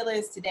 and still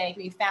is today,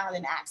 can be found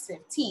in Acts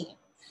 15.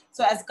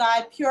 So as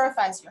God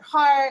purifies your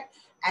heart,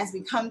 as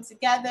we come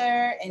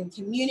together in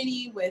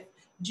community with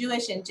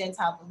Jewish and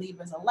Gentile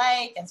believers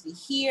alike, as we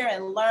hear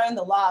and learn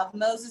the law of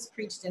Moses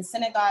preached in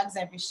synagogues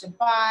every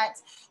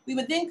Shabbat, we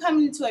would then come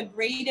into a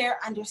greater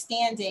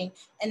understanding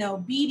and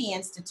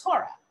obedience to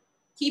Torah,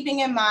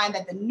 keeping in mind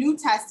that the New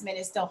Testament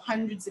is still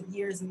hundreds of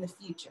years in the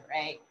future,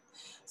 right?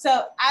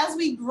 So as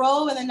we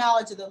grow in the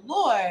knowledge of the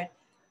Lord,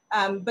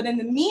 but in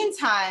the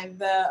meantime,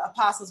 the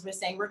apostles were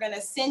saying, we're going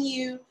to send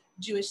you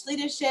Jewish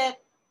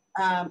leadership,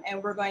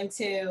 and we're going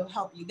to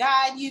help you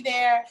guide you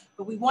there.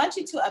 But we want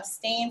you to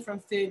abstain from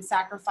food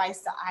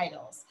sacrificed to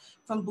idols,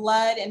 from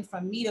blood and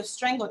from meat of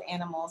strangled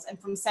animals, and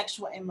from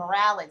sexual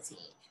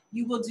immorality.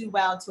 You will do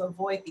well to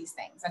avoid these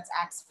things. That's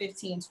Acts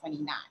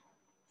 15:29.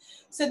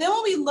 So then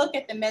when we look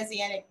at the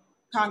Messianic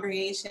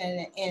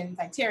congregation in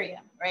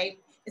Thyatira, right?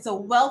 It's a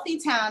wealthy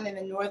town in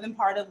the northern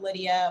part of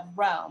Lydia,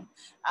 Rome,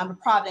 a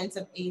province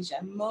of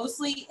Asia,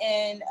 mostly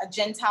in a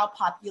Gentile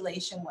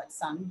population with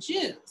some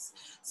Jews.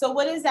 So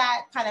what does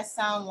that kind of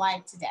sound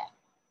like today?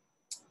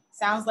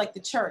 Sounds like the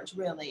church,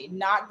 really,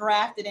 not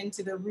grafted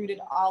into the rooted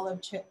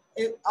olive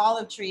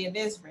tree of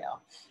Israel.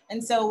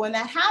 And so when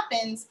that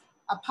happens,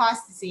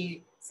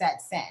 apostasy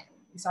sets in.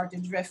 We start to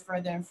drift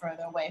further and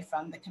further away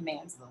from the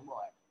commands of the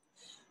Lord.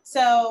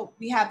 So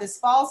we have this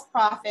false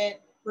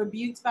prophet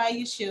rebuked by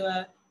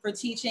Yeshua for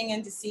teaching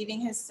and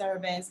deceiving his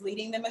servants,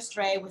 leading them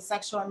astray with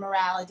sexual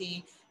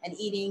immorality and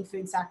eating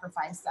food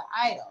sacrificed to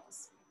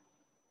idols.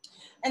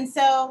 And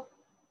so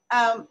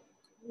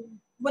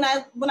when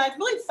I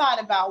really thought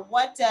about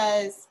what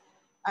does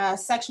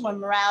sexual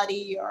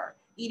immorality or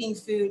eating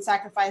food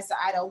sacrificed to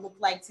idol look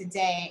like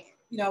today,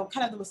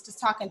 kind of was just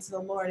talking to the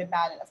Lord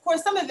about it. Of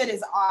course, some of it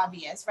is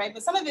obvious, right?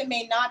 But some of it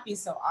may not be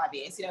so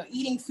obvious.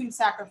 Eating food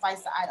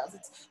sacrificed to idols.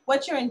 It's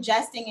what you're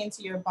ingesting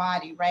into your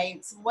body,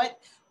 right? So what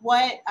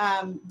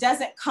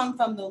doesn't come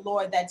from the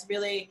Lord that's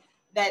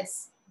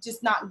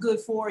just not good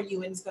for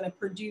you and is going to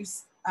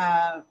produce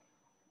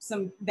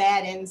some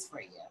bad ends for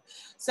you.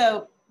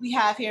 So we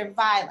have here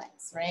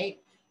violence,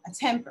 right? A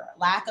temper,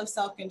 lack of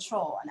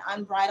self-control, an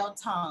unbridled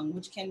tongue,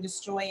 which can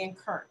destroy and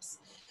curse.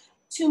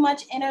 Too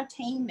much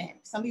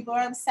entertainment. Some people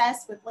are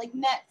obsessed with like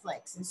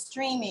Netflix and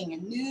streaming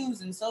and news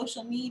and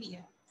social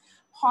media,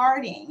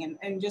 partying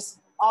and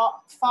just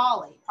all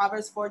folly.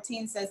 Proverbs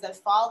 14 says that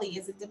folly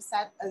is a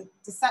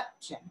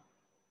deception.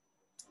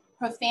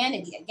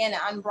 Profanity, again, an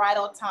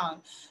unbridled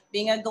tongue,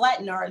 being a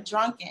glutton or a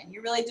drunken.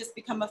 You really just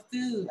become a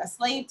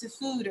slave to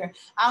food or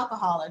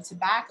alcohol or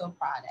tobacco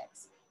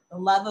products. The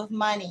love of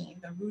money,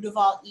 the root of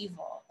all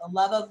evil, the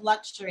love of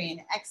luxury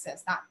and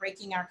excess, not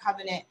breaking our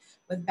covenant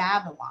with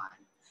Babylon.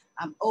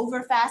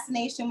 Over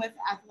fascination with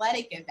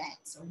athletic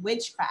events or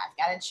witchcraft,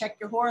 got to check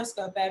your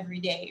horoscope every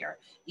day, or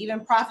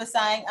even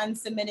prophesying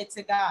unsubmitted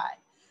to God.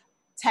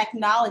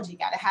 Technology,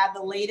 got to have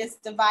the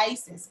latest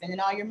devices,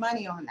 spending all your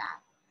money on that.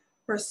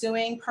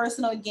 Pursuing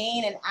personal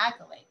gain and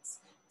accolades,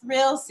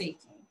 thrill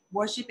seeking,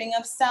 worshiping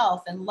of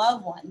self and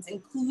loved ones,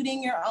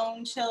 including your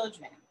own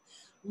children.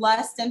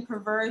 Lust and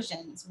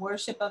perversions,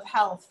 worship of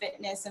health,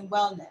 fitness, and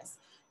wellness.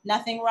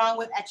 Nothing wrong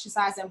with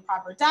exercise and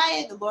proper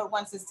diet. The Lord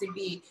wants us to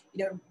be,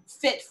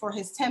 fit for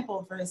his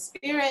temple, for his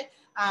spirit,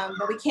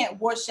 but we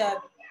can't worship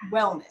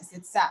wellness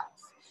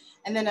itself.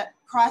 And then a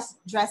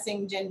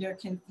cross-dressing gender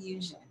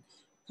confusion.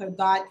 So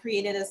God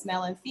created us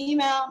male and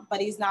female,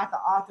 but he's not the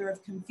author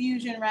of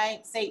confusion,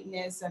 right? Satan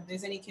is. So if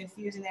there's any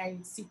confusion there, you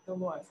seek the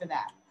Lord for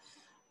that.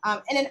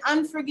 And an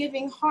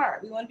unforgiving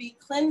heart. We want to be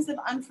cleansed of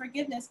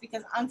unforgiveness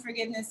because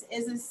unforgiveness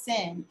is a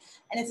sin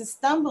and it's a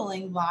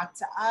stumbling block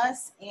to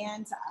us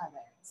and to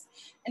others.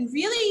 And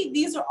really,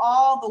 these are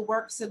all the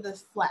works of the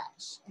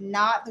flesh,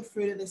 not the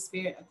fruit of the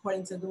Spirit,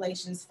 according to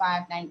Galatians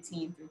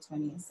 5:19 through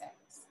 26.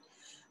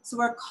 So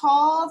we're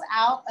called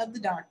out of the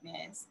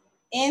darkness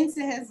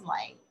into his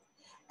light.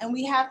 And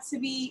we have to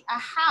be a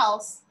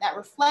house that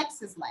reflects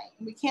his light.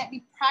 And we can't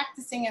be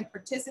practicing and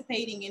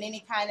participating in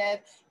any kind of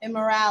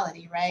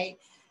immorality, right?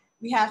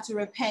 We have to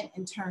repent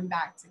and turn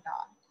back to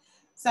God.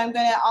 So I'm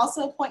going to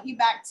also point you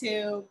back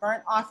to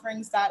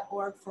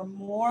burntofferings.org for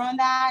more on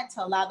that,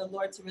 to allow the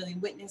Lord to really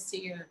witness to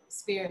your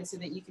spirit so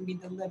that you can be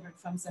delivered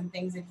from some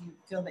things if you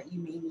feel that you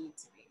may need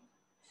to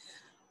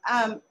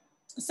be.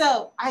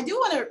 So I do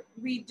want to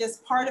read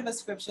just part of a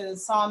scripture,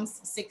 Psalms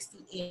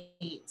 68.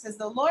 It says,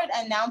 the Lord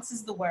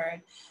announces the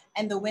word,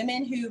 and the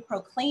women who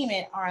proclaim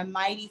it are a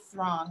mighty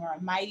throng, or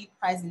a mighty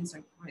presence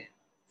or group.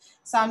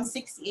 Psalm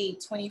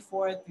 68,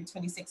 24 through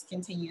 26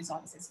 continues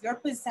on. It says, your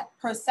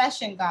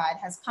procession, God,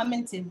 has come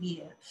into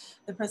view,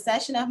 the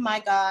procession of my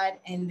God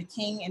and the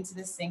King into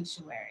the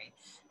sanctuary.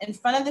 In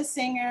front of the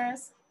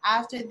singers,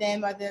 after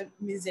them are the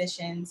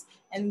musicians,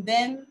 and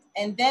them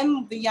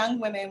the young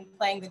women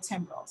playing the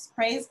timbrels.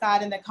 Praise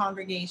God in the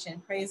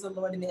congregation. Praise the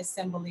Lord in the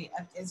assembly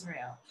of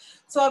Israel.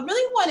 So I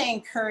really want to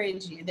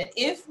encourage you that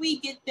if we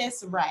get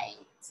this right,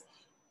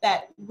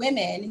 that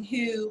women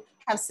who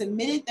have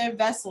submitted their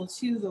vessel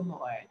to the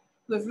Lord,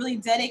 who have really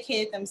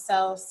dedicated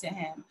themselves to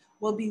him,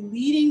 will be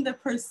leading the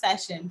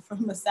procession for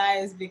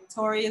Messiah's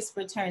victorious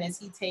return as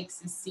he takes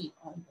his seat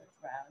on the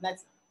throne.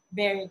 That's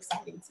very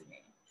exciting to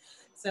me.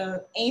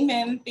 So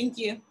amen. Thank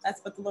you.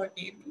 That's what the Lord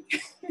gave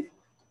me.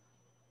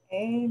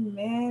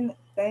 Amen.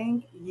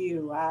 Thank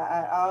you.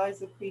 I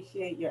always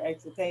appreciate your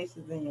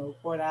exhortations and your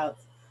report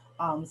outs.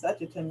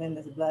 Such a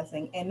tremendous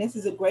blessing. And this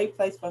is a great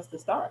place for us to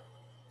start.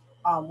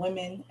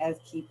 Women as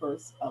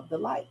keepers of the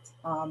light.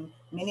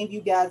 Many of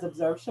you guys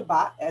observe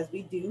Shabbat as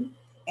we do.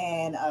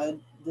 And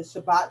the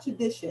Shabbat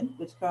tradition,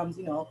 which comes,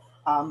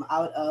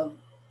 out of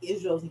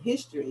Israel's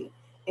history,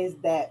 is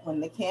that when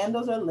the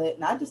candles are lit,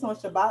 not just on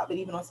Shabbat, but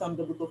even on some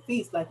biblical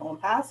feasts, like on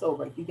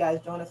Passover. If you guys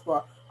join us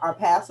for our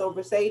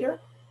Passover Seder,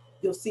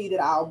 you'll see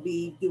that I'll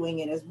be doing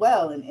it as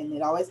well. And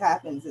it always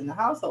happens in the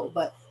household.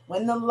 But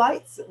when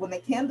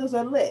the candles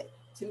are lit,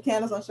 2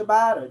 candles on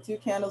Shabbat or 2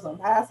 candles on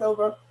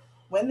Passover,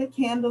 when the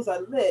candles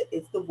are lit,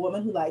 it's the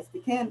woman who lights the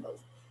candles.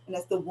 And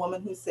it's the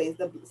woman who says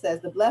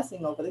the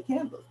blessing over the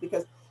candles.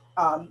 Because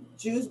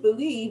Jews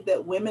believe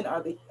that women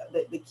are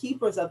the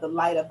keepers of the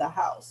light of the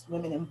house.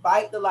 Women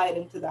invite the light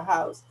into the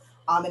house.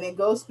 And it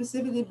goes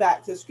specifically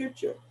back to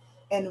scripture.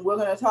 And we're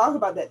going to talk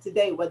about that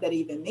today, what that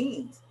even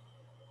means.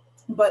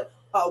 But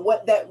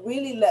what that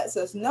really lets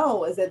us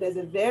know is that there's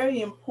a very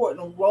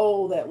important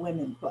role that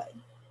women play.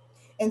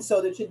 And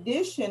so the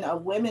tradition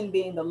of women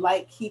being the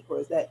light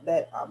keepers,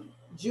 that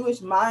Jewish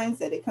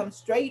mindset, it comes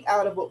straight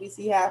out of what we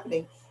see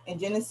happening in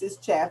Genesis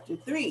chapter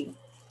 3,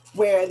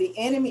 where the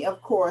enemy,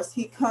 of course,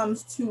 he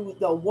comes to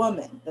the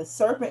woman. The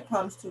serpent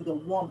comes to the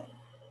woman.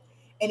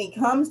 And he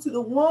comes to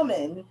the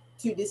woman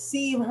to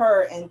deceive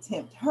her and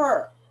tempt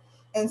her.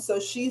 And so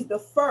she's the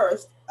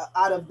first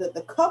out of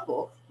the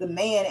couple, the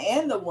man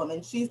and the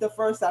woman, she's the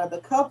first out of the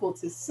couple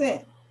to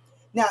sin.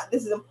 Now,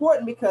 this is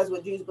important because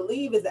what Jews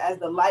believe is that as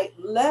the light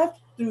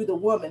left through the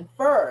woman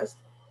first,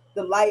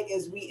 the light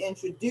is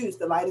reintroduced,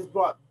 the light is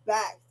brought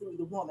back through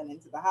the woman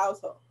into the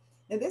household.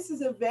 Now, this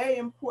is a very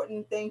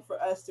important thing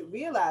for us to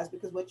realize,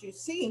 because what you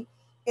see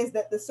is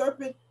that the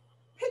serpent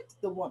picked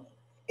the woman.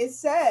 It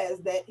says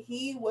that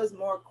he was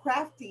more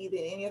crafty than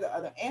any of the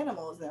other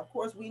animals. And of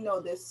course, we know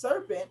this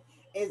serpent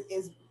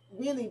is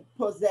really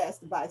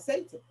possessed by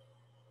Satan.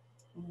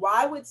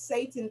 Why would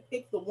Satan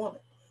pick the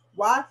woman?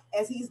 Why,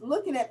 as he's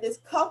looking at this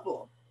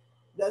couple,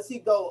 does he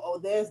go, oh,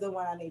 there's the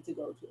one I need to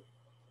go to?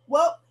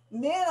 Well,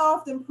 men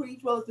often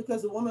preach, well, it's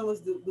because the woman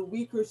was the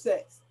weaker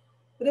sex.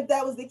 But if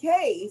that was the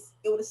case,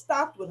 it would have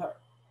stopped with her.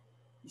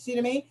 You see what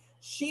I mean?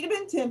 She'd have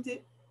been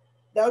tempted.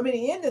 That would have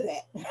been the end of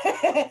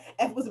that.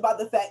 If it was about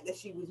the fact that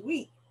she was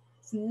weak.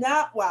 It's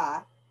not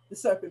why the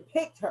serpent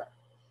picked her.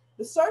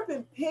 The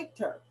serpent picked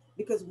her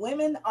because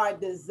women are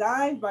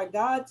designed by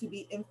God to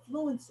be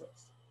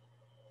influencers.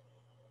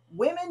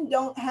 Women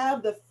don't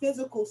have the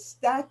physical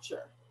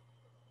stature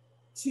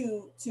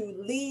to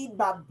lead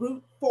by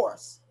brute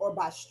force or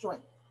by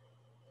strength.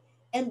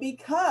 And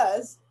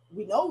because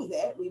we know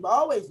that, we've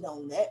always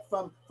known that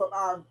from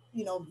our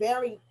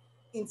very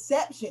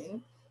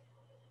inception,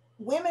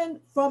 women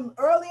from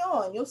early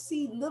on, you'll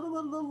see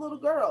little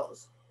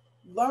girls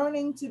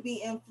learning to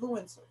be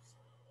influencers,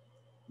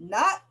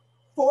 not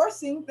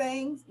forcing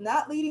things,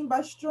 not leading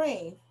by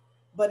strength,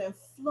 but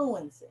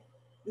influencing.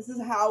 This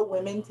is how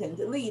women tend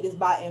to lead, is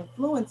by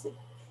influencing.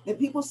 And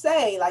people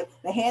say, like,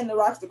 the hand that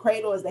rocks the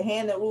cradle is the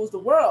hand that rules the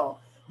world,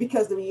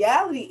 because the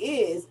reality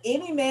is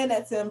any man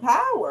that's in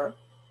power,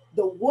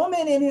 the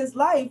woman in his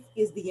life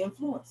is the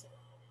influencer.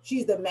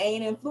 She's the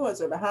main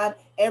influencer. Behind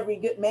every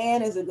good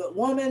man is a good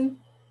woman.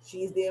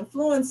 She's the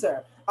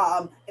influencer.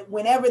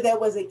 Whenever there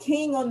was a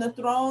king on the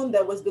throne,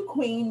 there was the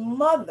queen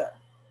mother.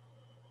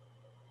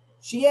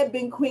 She had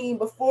been queen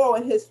before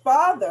with his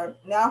father.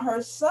 Now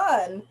her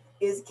son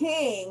is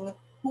king.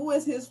 Who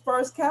is his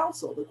first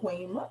counsel? The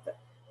queen mother.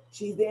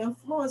 She's the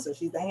influencer.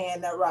 She's the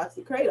hand that rocks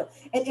the cradle.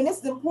 And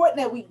it's important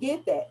that we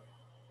get that,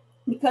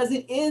 because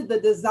it is the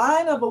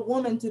design of a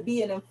woman to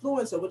be an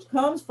influencer, which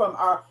comes from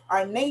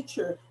our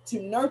nature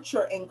to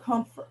nurture and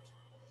comfort.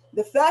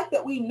 The fact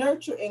that we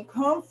nurture and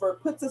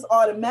comfort puts us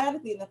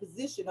automatically in a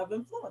position of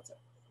influencer,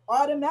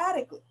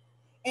 automatically.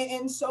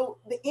 And so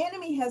the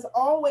enemy has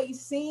always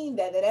seen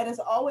that, and that has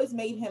always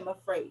made him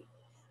afraid.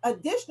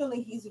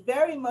 Additionally, he's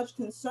very much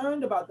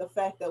concerned about the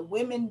fact that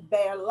women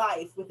bear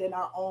life within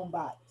our own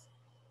bodies.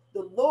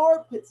 The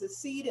Lord puts a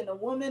seed in a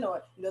woman,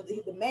 or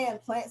the man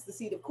plants the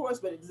seed, of course,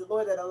 but it's the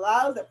Lord that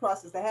allows that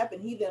process to happen.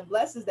 He then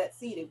blesses that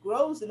seed. It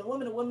grows in the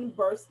woman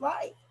births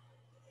life.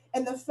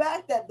 And the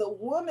fact that the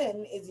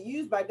woman is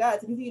used by God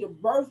to continue to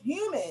birth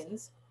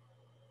humans,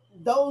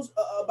 those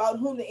about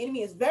whom the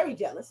enemy is very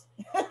jealous,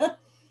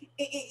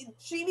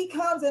 she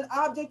becomes an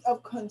object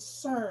of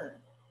concern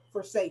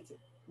for Satan.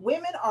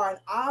 Women are an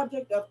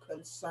object of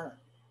concern.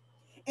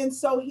 And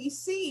so he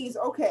sees,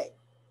 okay,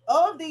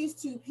 of these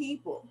two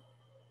people,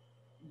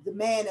 the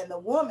man and the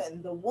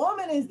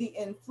woman is the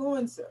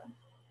influencer.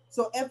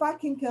 So if I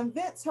can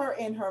convince her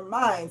in her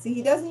mind, see,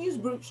 he doesn't use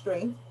brute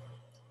strength.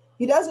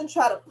 He doesn't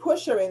try to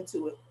push her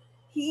into it.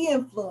 He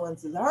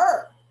influences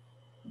her.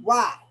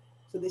 Why?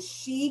 So that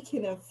she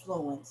can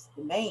influence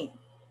the man.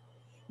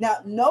 Now,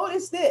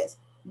 notice this.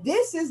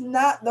 This is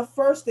not the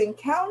first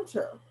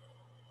encounter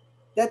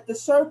that the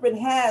serpent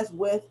has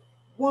with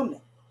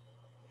woman.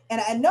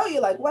 And I know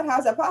you're like, what?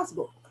 How's that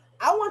possible?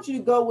 I want you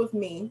to go with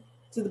me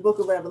to the book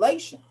of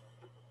Revelation.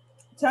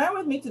 Turn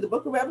with me to the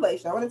book of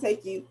Revelation. I want to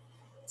take you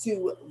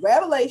to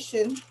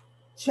Revelation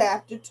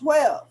chapter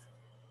 12.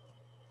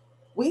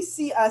 We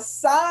see a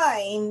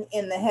sign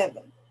in the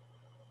heaven.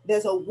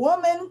 There's a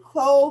woman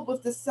clothed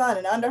with the sun,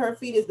 and under her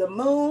feet is the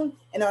moon,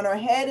 and on her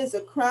head is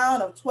a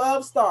crown of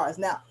 12 stars.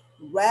 Now,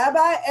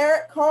 Rabbi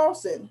Eric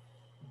Carlson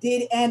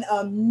did an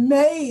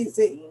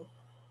amazing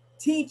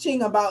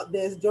teaching about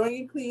this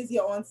during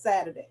Ecclesia on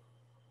Saturday.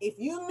 If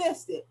you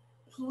missed it,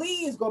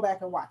 please go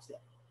back and watch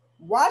that.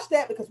 Watch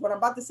that, because what I'm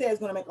about to say is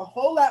going to make a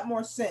whole lot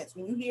more sense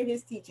when you hear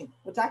his teaching,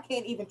 which I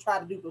can't even try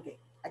to duplicate.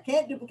 I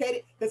can't duplicate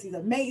it because he's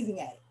amazing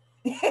at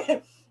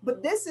it.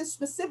 But this is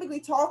specifically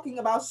talking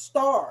about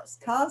stars,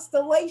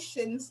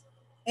 constellations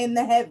in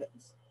the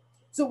heavens.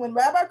 So when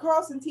Rabbi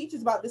Carlson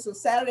teaches about this on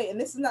Saturday, and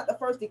this is not the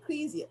first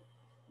ecclesia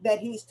that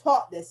he's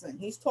taught this in,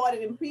 he's taught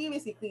it in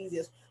previous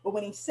ecclesias, but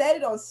when he said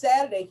it on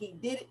Saturday, he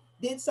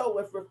did so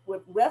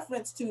with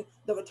reference to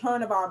the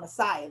return of our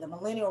Messiah, the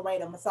millennial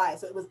reign of Messiah.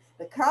 So it was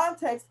the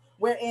context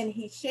wherein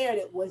he shared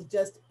it was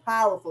just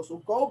powerful. So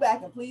go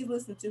back and please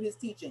listen to his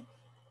teaching.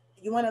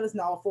 You want to listen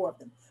to all four of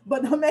them,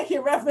 but I'm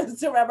making reference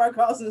to Rabbi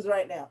Carlson's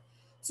right now.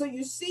 So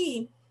you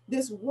see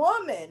this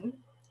woman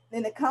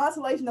in the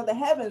constellation of the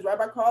heavens.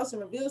 Rabbi Carlson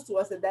reveals to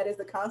us that that is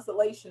the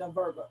constellation of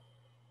Virgo.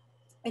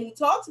 And he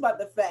talks about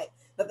the fact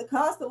that the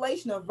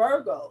constellation of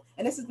Virgo,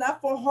 and this is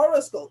not for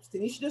horoscopes,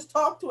 Tanisha just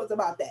talked to us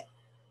about that,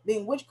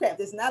 being witchcraft.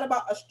 This is not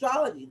about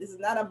astrology. This is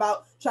not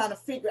about trying to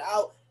figure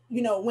out,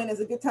 when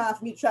is a good time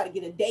for me to try to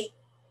get a date.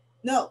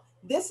 No,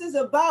 this is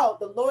about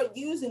the Lord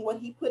using what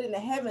he put in the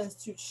heavens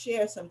to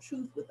share some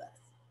truth with us.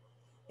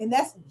 And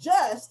that's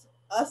just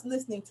us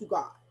listening to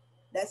God.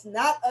 That's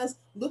not us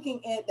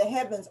looking at the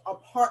heavens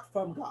apart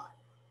from God.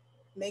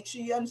 Make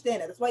sure you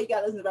understand that. That's why you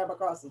got to listen to Rabbi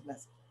Carlson's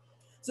message.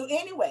 So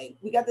anyway,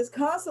 we got this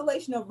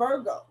constellation of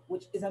Virgo,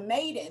 which is a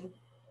maiden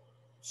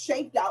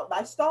shaped out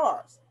by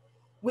stars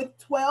with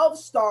 12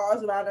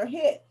 stars around her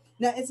head.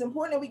 Now, it's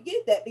important that we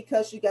get that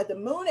because she got the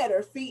moon at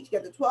her feet. She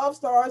got the 12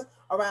 stars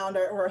around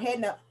her head.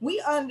 Now,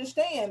 we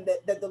understand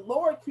that the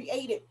Lord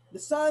created the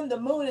sun, the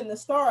moon, and the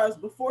stars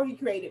before he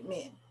created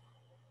men.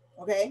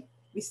 Okay?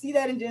 We see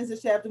that in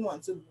Genesis chapter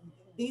 1. So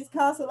these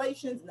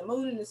constellations, and the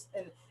moon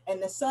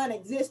and the sun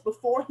exist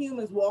before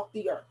humans walk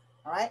the earth.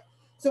 All right?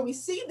 So we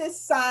see this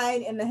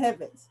sign in the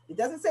heavens. It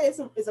doesn't say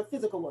it's a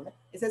physical woman.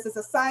 It says it's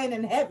a sign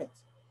in the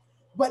heavens.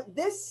 But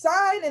this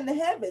sign in the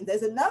heavens,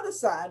 there's another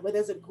sign where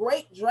there's a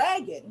great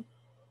dragon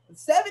with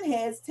 7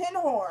 heads, 10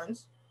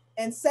 horns,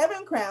 and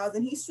 7 crowns,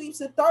 and he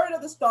sweeps a third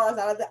of the stars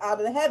out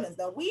of the heavens.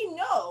 Now we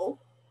know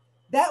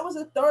that was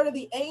a third of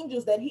the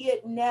angels that he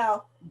had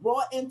now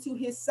brought into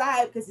his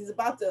side, because he's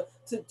about to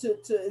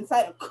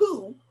incite a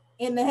coup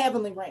in the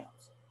heavenly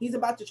realms. He's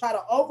about to try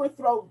to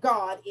overthrow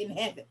God in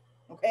heaven.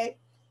 Okay,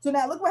 so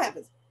now look what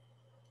happens.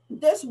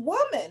 This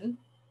woman,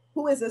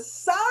 who is a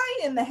sign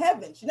in the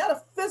heavens, she's not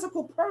a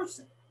physical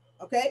person.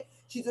 Okay,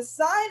 she's a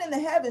sign in the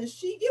heavens.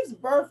 She gives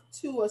birth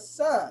to a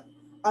son,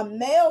 a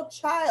male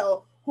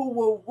child who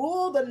will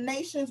rule the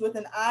nations with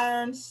an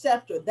iron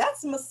scepter.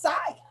 That's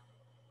Messiah.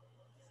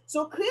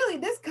 So clearly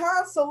this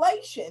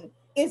constellation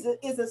is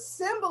a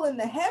symbol in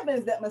the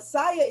heavens that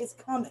Messiah is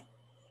coming,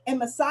 and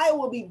Messiah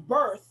will be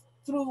birthed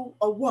through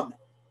a woman.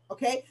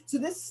 Okay, so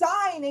this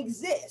sign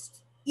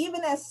exists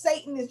even as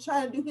Satan is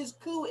trying to do his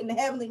coup in the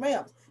heavenly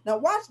realms. Now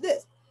watch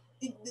this.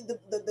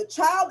 The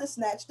child is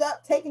snatched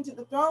up, taken to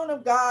the throne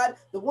of God.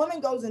 The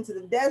woman goes into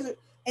the desert,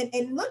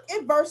 and look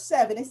at verse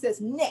 7. It says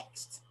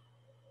next,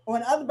 or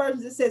in other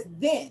versions it says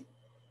then.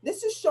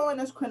 This is showing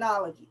us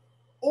chronology,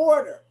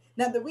 order.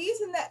 Now, the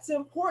reason that's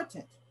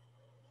important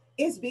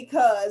is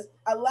because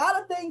a lot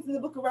of things in the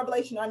book of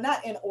Revelation are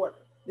not in order.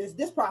 There's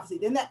this prophecy,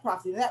 then that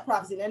prophecy, then that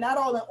prophecy. They're not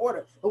all in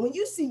order. But when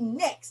you see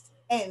next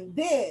and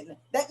then,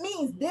 that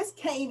means this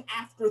came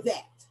after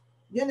that.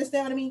 You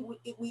understand what I mean?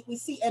 We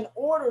see an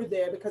order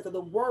there because of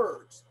the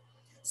words.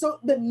 So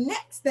the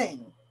next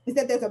thing is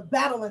that there's a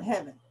battle in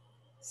heaven.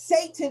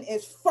 Satan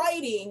is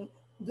fighting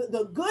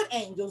the good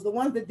angels, the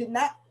ones that did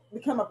not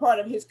become a part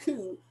of his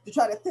coup, to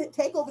try to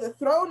take over the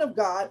throne of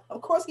God.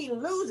 Of course, he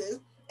loses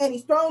and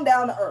he's thrown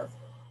down to earth.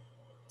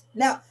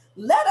 Now,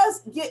 let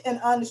us get an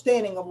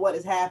understanding of what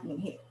is happening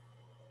here.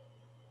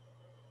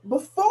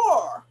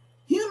 Before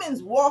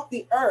humans walk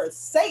the earth,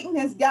 Satan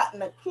has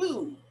gotten a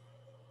clue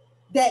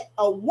that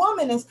a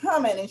woman is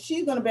coming and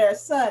she's going to bear a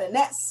son, and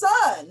that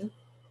son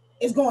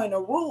is going to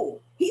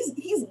rule. He's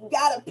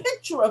got a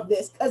picture of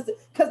this because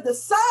the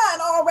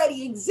son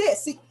already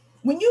exists. See,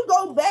 when you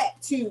go back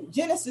to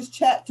Genesis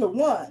chapter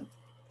 1,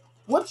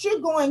 what you're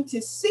going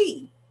to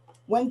see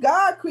when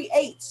God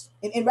creates,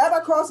 and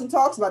Rabbi Carlson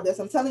talks about this.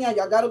 I'm telling y'all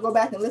got to go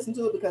back and listen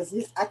to it because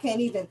I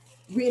can't even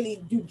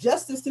really do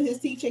justice to his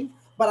teaching,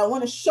 but I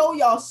want to show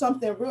y'all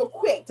something real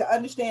quick to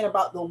understand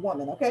about the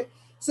woman, okay?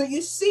 So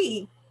you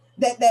see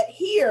that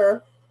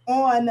here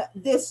on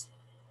this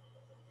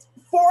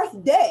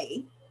fourth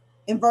day,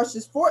 in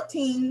verses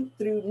 14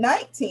 through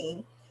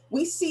 19,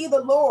 we see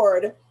the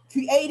Lord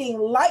creating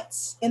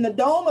lights in the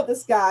dome of the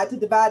sky to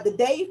divide the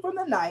day from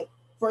the night,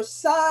 for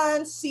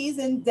signs,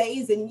 seasons,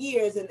 days, and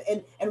years.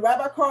 And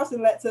Rabbi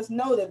Carlson lets us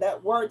know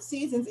that word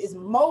seasons is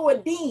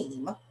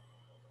moedim,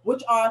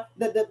 which are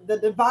the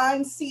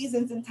divine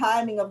seasons and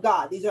timing of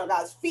God. These are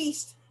God's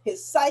feasts,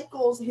 his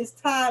cycles, his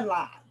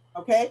timeline,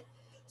 okay?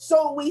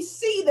 So we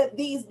see that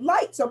these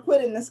lights are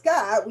put in the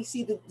sky. We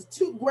see the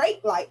two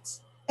great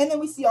lights, and then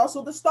we see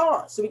also the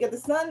stars. So we get the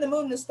sun, the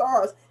moon, the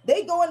stars.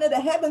 They go into the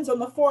heavens on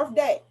the fourth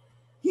day.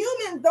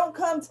 Humans don't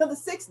come till the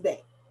sixth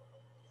day.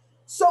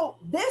 So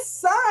this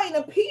sign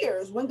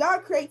appears when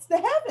God creates the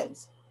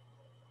heavens.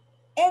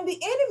 And the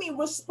enemy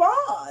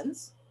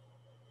responds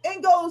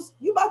and goes,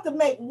 you about to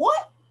make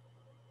what?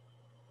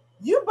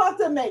 You about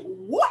to make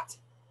what?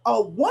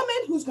 A woman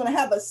who's going to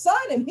have a son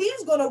and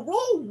he's going to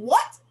rule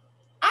what?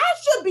 I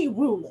should be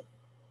ruling.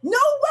 No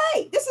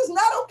way. This is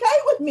not okay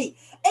with me.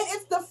 And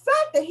it's the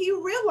fact that he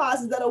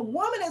realizes that a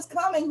woman is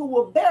coming who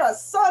will bear a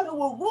son who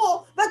will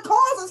rule that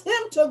causes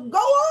him to go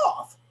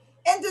off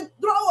and to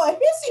throw a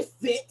hissy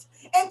fit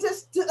and to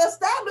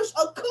establish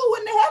a coup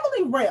in the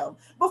heavenly realm.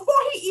 Before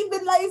he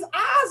even lays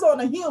eyes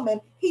on a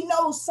human, he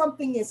knows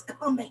something is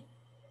coming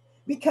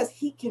because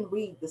he can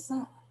read the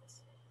signs.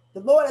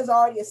 The Lord has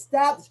already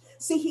established.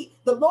 See,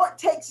 the Lord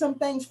takes some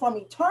things from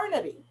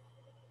eternity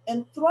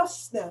and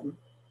thrusts them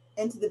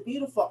into the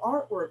beautiful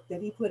artwork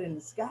that he put in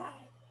the sky,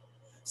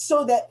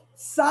 so that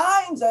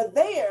signs are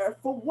there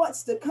for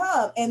what's to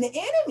come, and the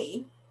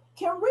enemy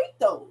can read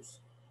those.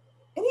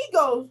 And he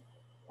goes,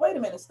 wait a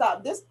minute,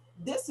 stop.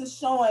 This is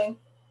showing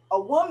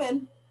a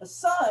woman, a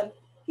son,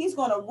 he's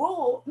going to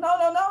rule.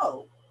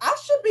 No. I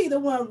should be the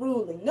one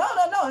ruling. No.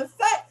 In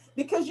fact,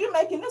 because you're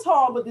making this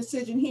horrible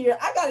decision here,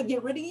 I got to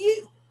get rid of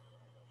you.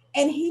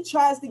 And he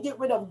tries to get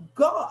rid of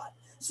God.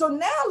 So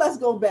now let's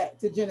go back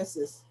to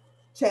Genesis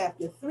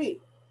chapter 3.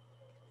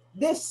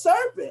 This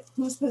serpent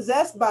who's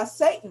possessed by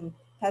Satan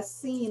has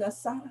seen a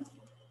sign.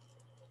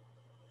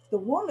 The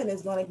woman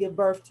is going to give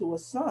birth to a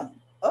son.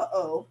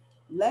 Uh-oh,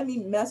 let me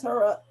mess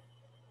her up.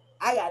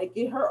 I got to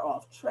get her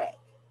off track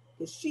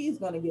because she's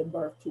going to give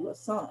birth to a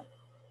son.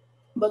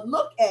 But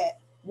look at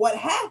what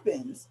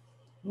happens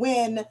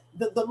when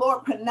the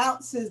Lord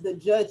pronounces the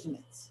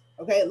judgments.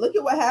 Okay, look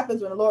at what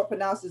happens when the Lord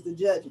pronounces the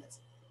judgments.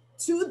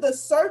 To the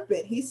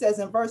serpent, he says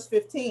in verse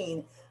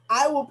 15,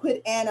 I will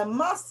put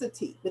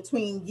animosity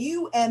between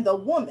you and the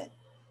woman,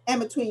 and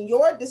between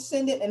your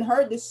descendant and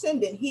her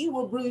descendant. He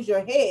will bruise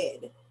your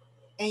head,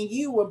 and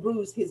you will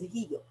bruise his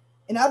heel.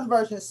 In other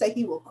versions say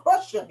he will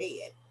crush your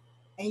head,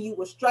 and you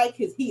will strike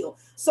his heel.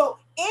 So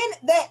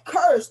in that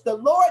curse, the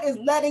Lord is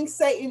letting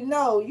Satan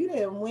know you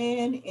didn't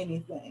win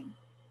anything.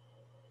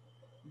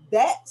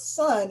 That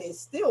son is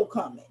still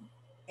coming,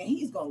 and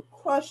he's going to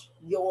crush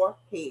your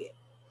head.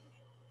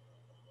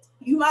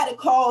 You might have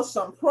caused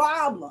some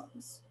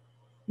problems,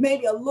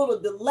 maybe a little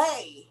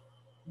delay,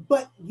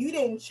 but you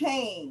didn't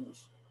change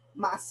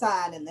my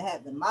sign in the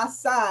heaven. My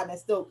sign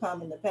is still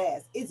coming to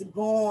pass. It's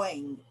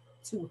going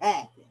to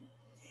happen.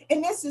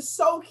 And this is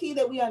so key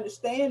that we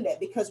understand that,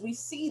 because we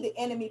see the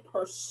enemy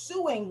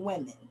pursuing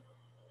women.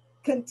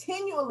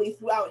 Continually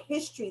throughout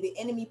history, the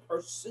enemy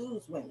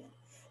pursues women.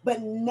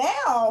 But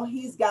now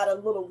he's got a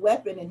little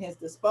weapon in his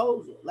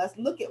disposal. Let's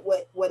look at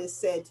what is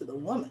said to the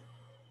woman.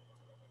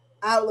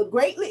 I will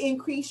greatly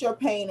increase your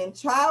pain in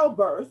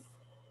childbirth,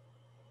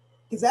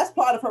 because that's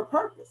part of her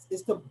purpose,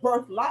 is to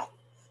birth life.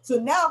 So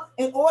now,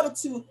 in order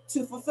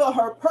to fulfill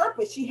her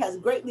purpose, she has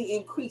greatly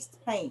increased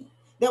pain.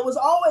 There was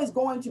always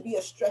going to be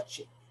a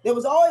stretching. There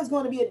was always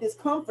going to be a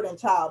discomfort in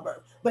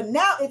childbirth. But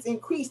now it's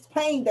increased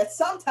pain that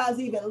sometimes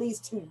even leads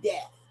to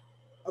death.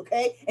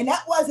 Okay? And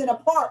that wasn't a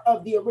part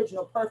of the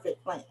original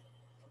perfect plan.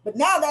 But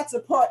now that's a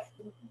part,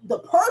 the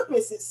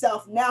purpose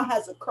itself now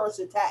has a curse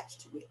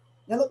attached to it.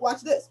 Now look,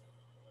 watch this.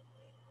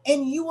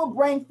 And you will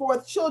bring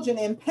forth children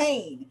in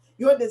pain.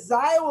 Your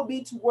desire will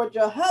be toward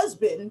your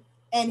husband,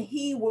 and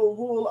he will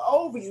rule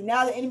over you.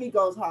 Now the enemy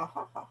goes, ha,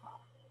 ha, ha, ha.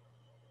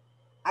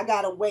 I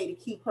got a way to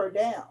keep her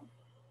down.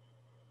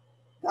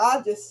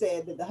 God just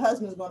said that the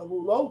husband's going to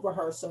rule over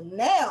her. So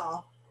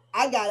now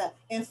I got to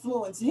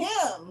influence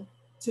him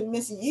to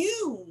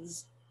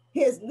misuse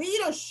his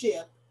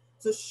leadership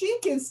so she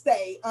can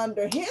stay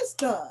under his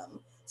thumb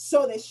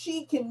so that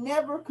she can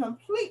never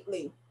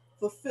completely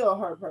fulfill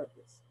her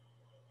purpose.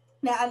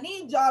 Now, I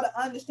need y'all to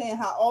understand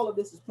how all of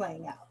this is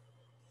playing out.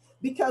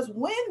 Because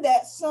when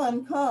that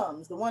son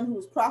comes, the one who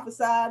was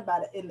prophesied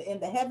by in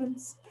the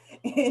heavens,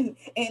 in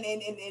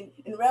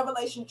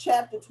Revelation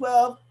chapter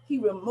 12, he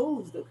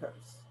removes the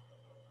curse.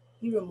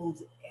 He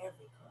removes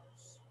every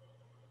curse.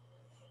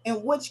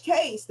 In which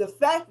case, the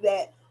fact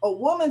that a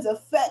woman's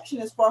affection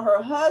is for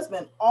her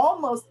husband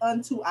almost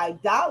unto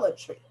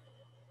idolatry,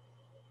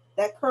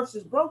 that curse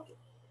is broken.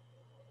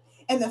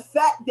 And the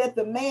fact that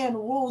the man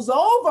rules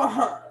over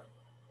her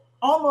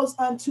almost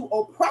unto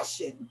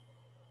oppression,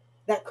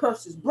 that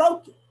curse is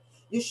broken.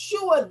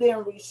 Yeshua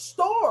then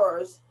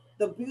restores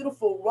the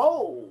beautiful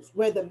roles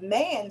where the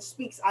man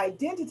speaks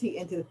identity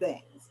into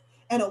things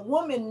and a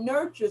woman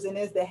nurtures and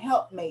is the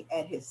helpmate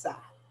at his side.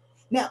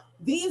 Now,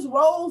 these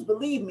roles,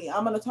 believe me,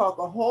 I'm going to talk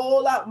a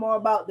whole lot more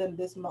about them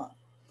this month.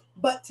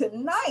 But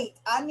tonight,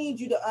 I need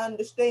you to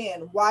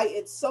understand why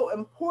it's so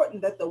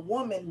important that the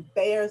woman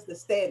bears the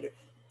standard.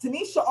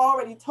 Tanisha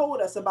already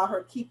told us about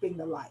her keeping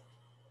the light.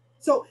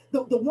 So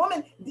the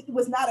woman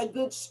was not a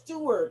good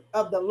steward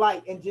of the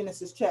light in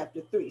Genesis chapter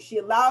 3. She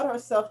allowed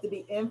herself to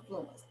be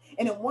influenced.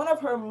 And in one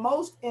of her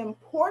most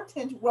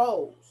important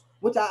roles,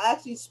 which I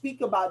actually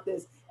speak about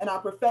this in our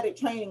prophetic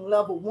training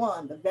level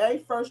 1, the very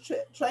first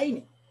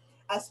training,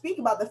 I speak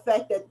about the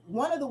fact that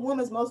one of the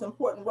woman's most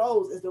important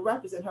roles is to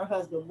represent her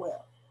husband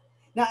well.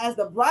 Now, as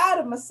the bride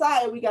of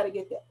Messiah, we got to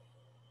get that.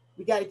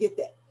 We got to get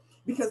that.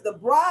 Because the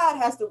bride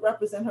has to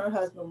represent her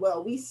husband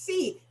well. We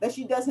see that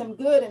she does him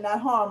good and not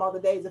harm all the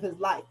days of his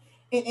life.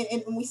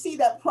 And we see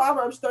that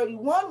Proverbs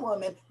 31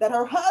 woman, that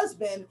her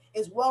husband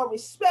is well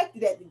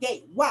respected at the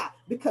gate. Why?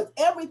 Because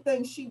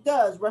everything she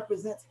does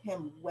represents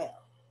him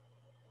well.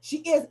 She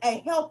is a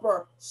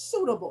helper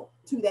suitable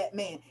to that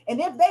man. And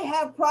if they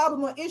have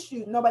problem or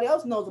issues, nobody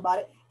else knows about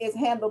it, it's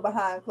handled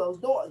behind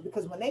closed doors.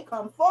 Because when they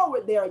come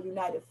forward, they're a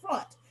united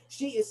front.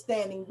 She is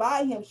standing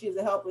by him. She is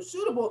a helper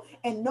suitable,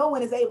 and no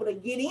one is able to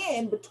get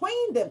in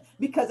between them.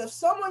 Because if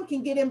someone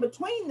can get in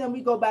between them,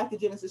 we go back to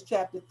Genesis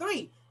chapter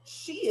 3.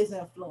 She is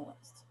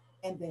influenced,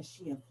 and then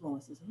she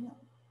influences him.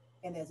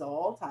 And there's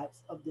all types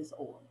of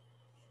disorder.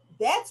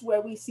 That's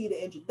where we see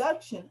the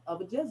introduction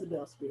of a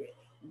Jezebel spirit.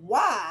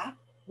 Why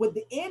would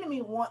the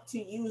enemy want to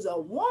use a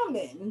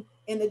woman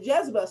in the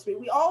Jezebel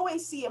spirit? We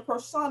always see it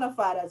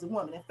personified as a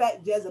woman. In fact,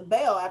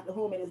 Jezebel, after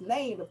whom it is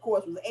named, of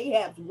course, was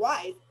Ahab's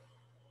wife.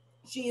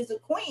 She is a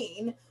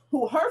queen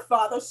who her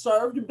father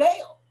served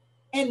Baal.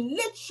 And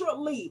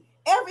literally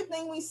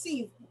everything we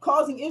see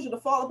causing Israel to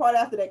fall apart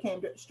after that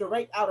came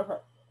straight out of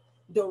her.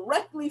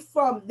 Directly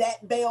from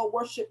that Baal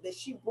worship that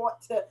she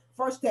brought to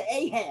first to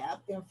Ahab,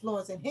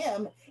 influencing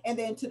him, and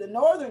then to the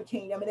northern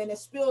kingdom, and then it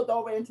spilled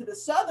over into the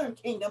southern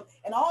kingdom,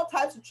 and all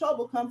types of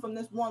trouble come from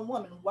this one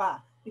woman. Why?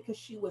 Because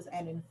she was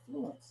an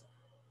influencer.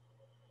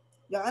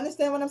 Y'all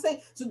understand what I'm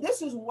saying? So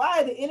this is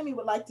why the enemy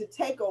would like to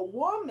take a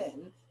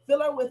woman,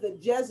 fill her with a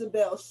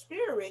Jezebel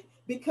spirit,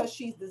 because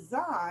she's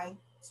designed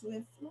to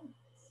influence.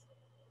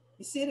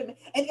 You see what I mean?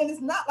 And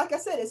it's not, like I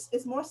said,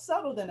 it's more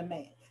subtle than a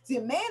man. See,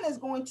 a man is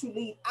going to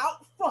lead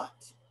out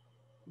front,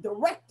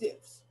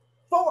 directives,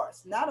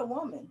 force, not a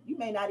woman. You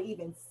may not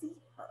even see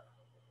her,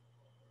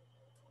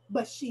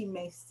 but she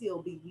may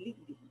still be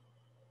leading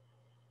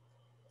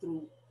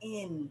through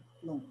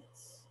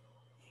influence.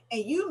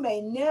 And you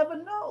may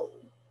never know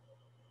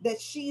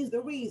that she's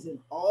the reason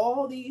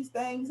all these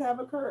things have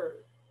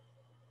occurred,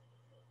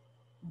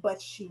 but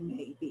she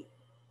may be.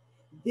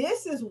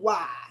 This is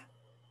why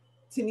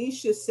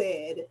Tanisha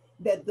said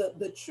that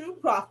the true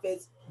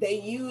prophets, they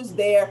use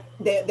their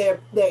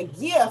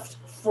gift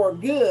for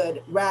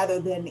good rather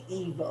than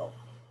evil.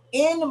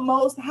 In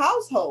most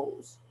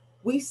households,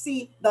 we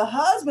see the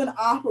husband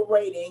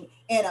operating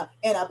in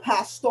a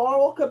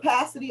pastoral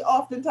capacity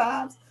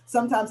oftentimes,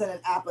 sometimes in an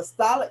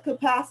apostolic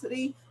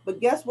capacity, but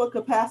guess what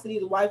capacity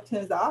the wife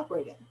tends to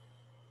operate in?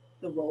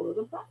 The role of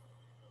the prophet.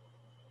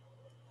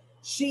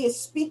 She is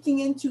speaking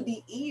into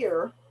the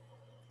ear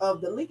of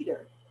the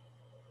leader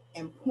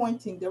and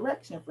pointing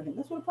direction for him.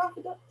 That's what a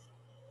prophet does.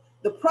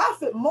 The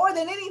prophet, more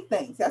than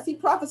anything, see, I see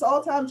prophets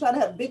all the time trying to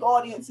have big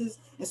audiences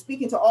and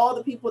speaking to all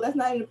the people. That's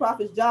not even the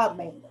prophet's job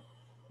mainly.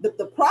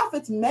 The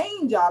prophet's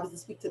main job is to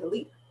speak to the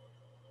leader.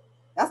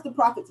 That's the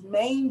prophet's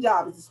main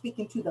job, is to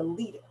speaking to the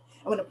leader.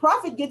 And when the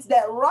prophet gets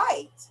that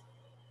right,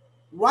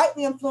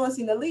 rightly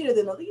influencing the leader,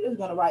 then the leader is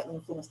going to rightly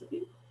influence the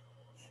people.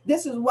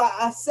 This is why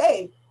I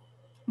say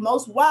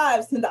most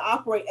wives tend to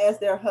operate as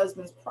their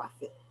husband's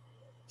prophet.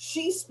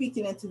 She's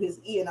speaking into his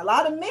ear, and a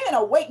lot of men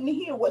are waiting to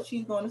hear what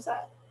she's going to say.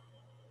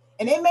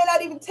 And they may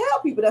not even tell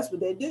people that's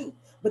what they do.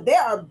 But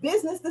there are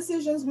business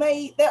decisions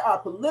made, there are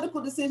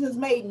political decisions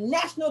made,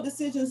 national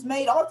decisions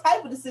made, all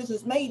type of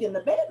decisions made in the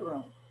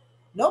bedroom.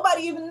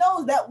 Nobody even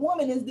knows that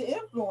woman is the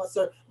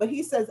influencer, but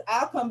he says,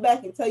 I'll come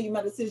back and tell you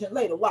my decision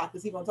later. Why?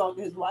 Because he's going to talk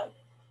to his wife.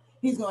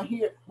 He's going to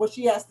hear what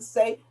she has to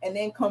say and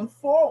then come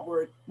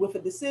forward with a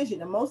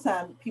decision. And most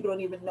times people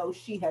don't even know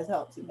she has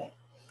helped to make.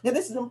 Now,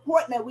 this is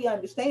important that we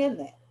understand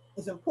that.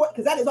 It's important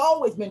because that has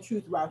always been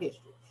true throughout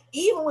history.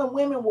 Even when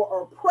women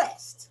were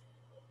oppressed,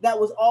 that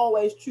was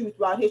always true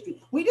throughout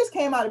history. We just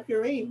came out of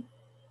Purim.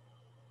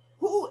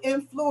 Who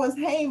influenced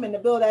Haman to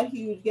build that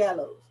huge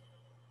gallows?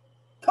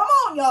 Come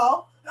on,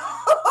 y'all.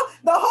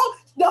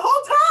 the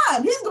whole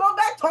time he's going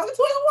back talking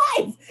to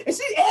his wife, and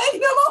she's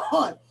egging him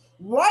on.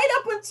 Right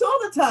up until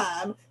the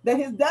time that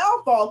his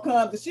downfall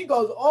comes, and she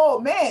goes, "Oh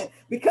man,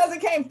 because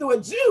it came through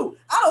a Jew,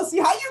 I don't see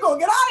how you're gonna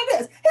get out of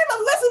this." He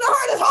been listening to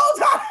her this whole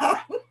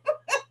time.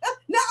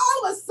 Now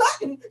all of a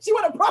sudden, she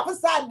want to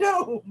prophesy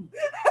doom.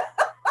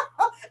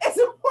 It's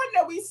important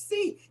that we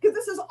see, because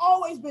this has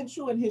always been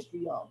true in history,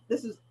 y'all.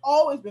 This has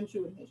always been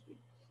true in history.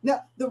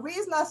 Now, the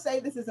reason I say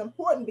this is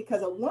important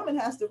because a woman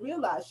has to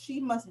realize she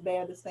must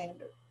bear the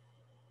standard.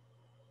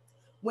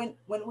 When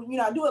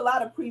I do a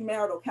lot of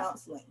premarital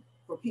counseling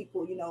for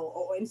people,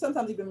 and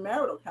sometimes even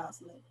marital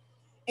counseling,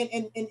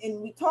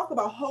 and we talk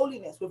about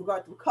holiness with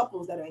regard to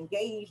couples that are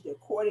engaged, they're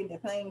courting, they're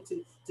planning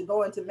to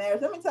go into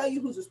marriage. Let me tell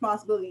you whose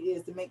responsibility it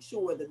is to make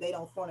sure that they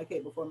don't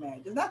fornicate before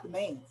marriage. It's not the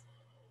man's,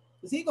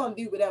 because he's going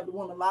to do whatever the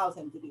woman allows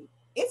him to do.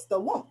 It's the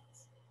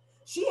woman's.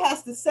 She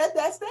has to set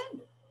that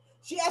standard.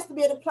 She has to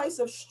be at a place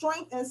of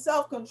strength and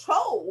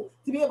self-control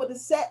to be able to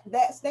set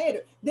that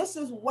standard. This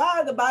is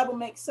why the Bible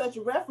makes such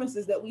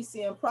references that we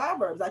see in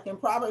Proverbs. Like in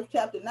Proverbs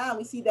chapter 9,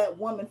 we see that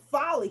woman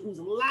folly who's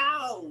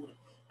loud,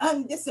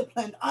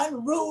 undisciplined,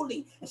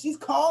 unruly, and she's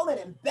calling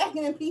and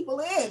beckoning people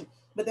in.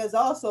 But there's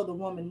also the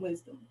woman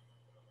wisdom.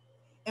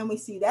 And we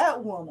see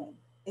that woman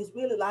is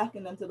really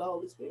likened unto the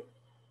Holy Spirit.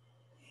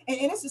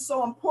 And this is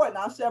so important.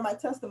 I'll share my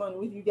testimony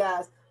with you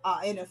guys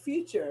in the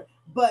future.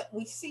 But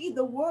we see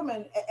the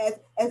woman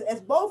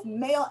as both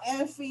male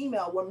and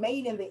female were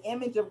made in the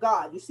image of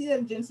God. You see that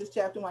in Genesis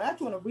chapter 1. I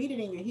actually want to read it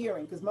in your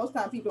hearing because most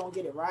times people don't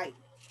get it right.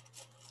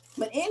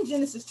 But in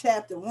Genesis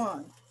chapter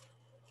 1,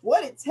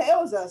 what it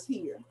tells us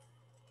here,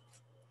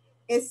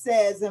 it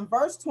says in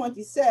verse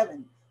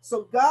 27,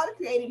 so God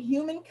created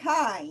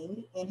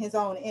humankind in his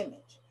own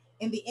image.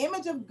 In the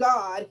image of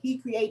God, he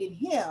created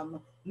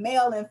him,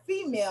 male and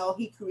female,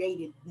 he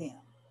created them.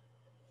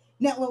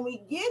 Now, when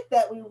we get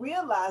that, we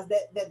realize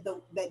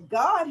that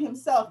God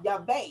himself,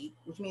 Yahweh,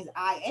 which means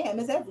I am,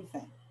 is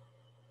everything.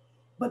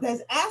 But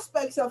there's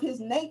aspects of his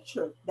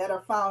nature that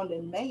are found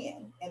in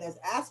man, and there's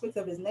aspects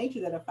of his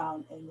nature that are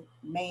found in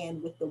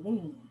man with the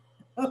womb,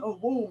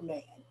 womb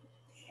man.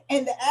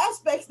 And the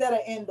aspects that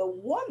are in the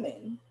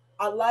woman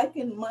are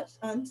likened much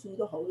unto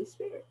the Holy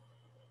Spirit,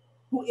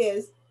 who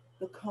is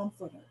the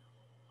comforter,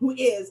 who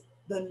is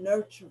the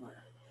nurturer,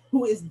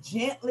 who is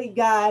gently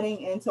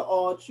guiding into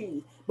all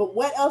truth. But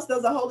what else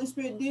does the Holy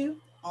Spirit do?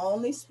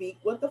 Only speak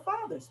what the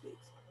Father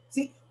speaks.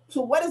 See,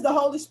 so what is the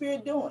Holy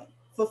Spirit doing?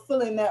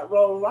 Fulfilling that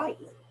role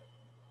rightly.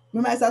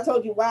 Remember, as I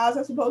told you, wives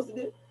are supposed to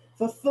do?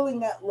 Fulfilling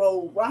that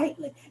role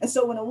rightly. And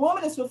so when a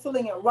woman is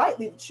fulfilling it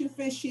rightly, the truth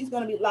is she's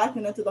going to be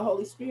likened unto the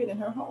Holy Spirit in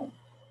her home.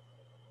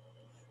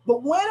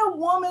 But when a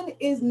woman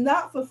is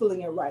not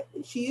fulfilling it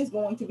rightly, she is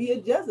going to be a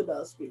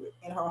Jezebel spirit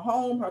in her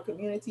home, her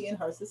community, and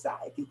her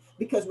society.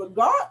 Because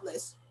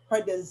regardless,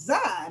 her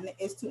design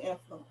is to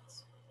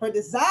influence. Her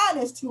design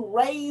is to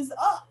raise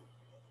up.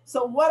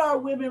 So what are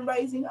women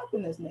raising up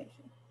in this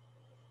nation?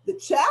 The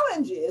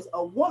challenge is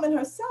a woman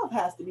herself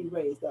has to be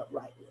raised up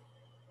rightly,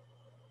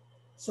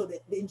 so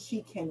that then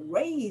she can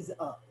raise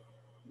up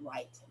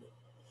rightly.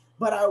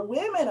 But our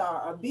women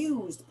are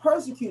abused,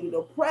 persecuted,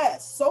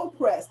 oppressed,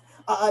 suppressed,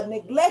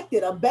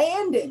 neglected,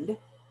 abandoned,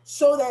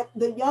 so that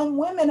the young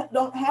women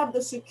don't have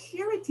the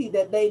security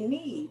that they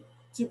need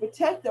to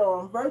protect their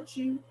own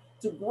virtue,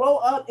 to grow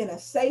up in a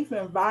safe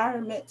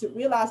environment, to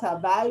realize how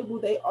valuable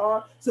they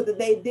are, so that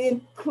they then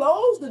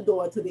close the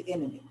door to the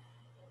enemy.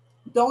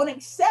 Don't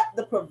accept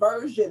the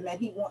perversion that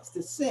he wants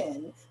to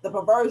send, the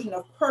perversion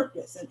of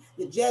purpose and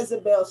the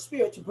Jezebel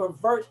spirit to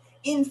pervert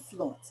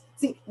influence.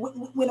 See,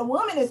 when a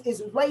woman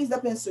is raised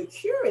up in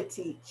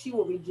security, she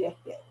will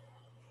reject it.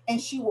 And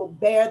she will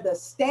bear the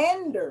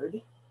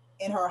standard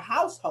in her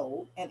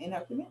household and in her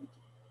community.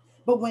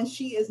 But when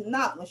she is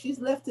not, when she's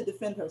left to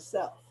defend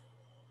herself,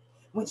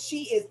 when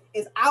she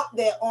is out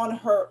there on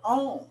her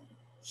own,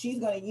 she's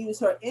going to use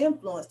her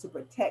influence to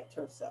protect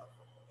herself.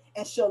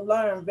 And she'll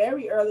learn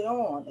very early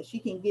on that she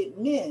can get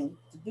men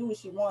to do what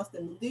she wants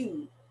them to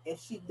do if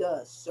she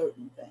does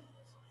certain things.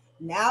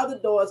 Now the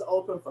door is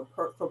open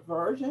for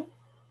perversion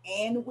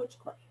and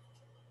witchcraft.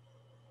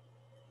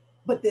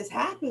 But this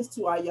happens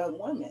to our young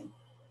women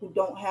who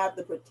don't have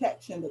the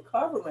protection, the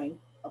covering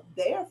of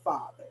their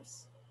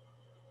fathers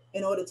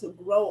in order to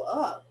grow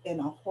up in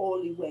a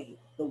holy way,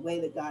 the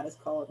way that God has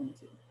called them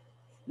to.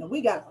 Now,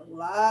 we got a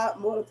lot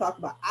more to talk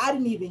about. I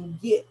didn't even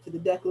get to the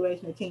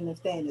Declaration of Kingdom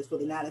Standards for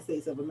the United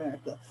States of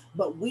America,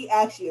 but we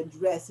actually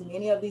address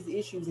many of these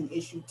issues in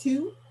issue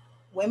 2,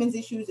 women's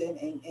issues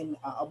and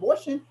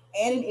abortion,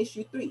 and in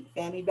issue 3,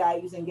 family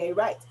values and gay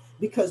rights,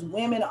 because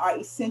women are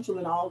essential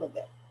in all of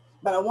that.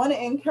 But I want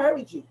to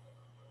encourage you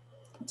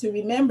to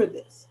remember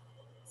this.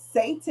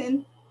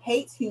 Satan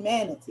hates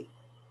humanity,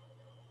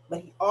 but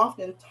he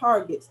often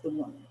targets the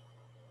woman.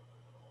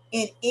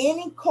 In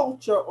any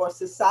culture or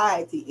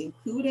society,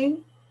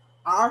 including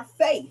our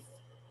faith,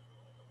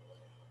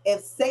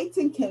 if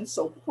Satan can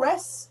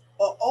suppress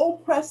or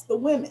oppress the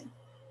women,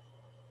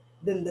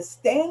 then the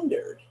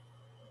standard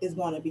is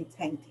going to be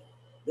tainted.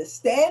 The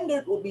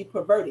standard will be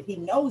perverted. He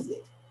knows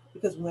it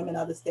because women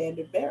are the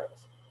standard bearers.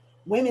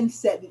 Women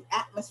set the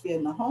atmosphere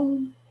in the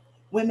home.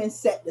 Women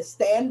set the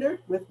standard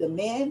with the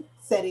men,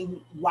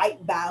 setting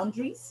right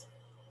boundaries.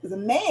 Because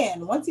a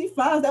man, once he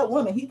finds that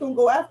woman, he's going to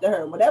go after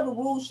her. Whatever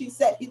rules she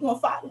set, he's going to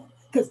follow them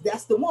because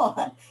that's the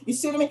one. You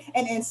see what I mean?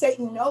 And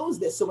Satan knows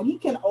this. So when he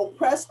can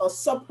oppress or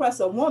suppress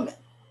a woman,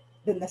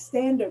 then the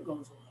standard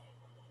goes away.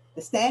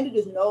 The standard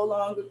is no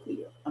longer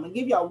clear. I'm going to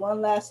give y'all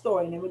one last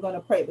story and then we're going to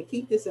pray. But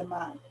keep this in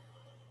mind.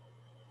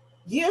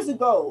 Years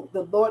ago,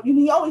 the Lord,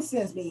 he always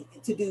sends me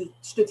to do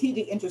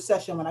strategic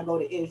intercession when I go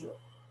to Israel.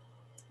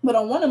 But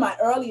on one of my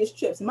earliest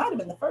trips, it might have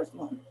been the first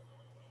one,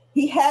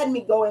 he had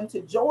me go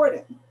into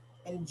Jordan.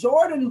 And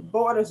Jordan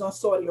borders on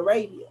Saudi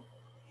Arabia.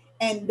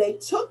 And they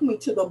took me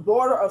to the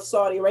border of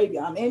Saudi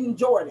Arabia. I'm in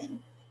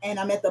Jordan and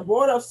I'm at the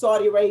border of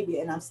Saudi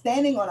Arabia and I'm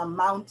standing on a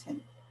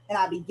mountain and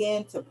I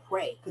began to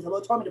pray because the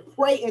Lord told me to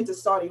pray into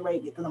Saudi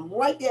Arabia because I'm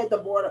right there at the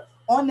border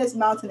on this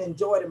mountain in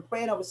Jordan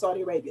praying over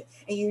Saudi Arabia.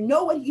 And you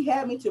know what he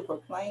had me to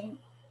proclaim?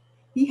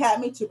 He had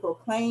me to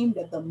proclaim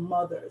that the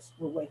mothers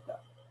will wake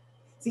up.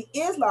 See,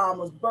 Islam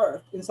was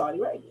birthed in Saudi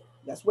Arabia.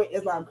 That's where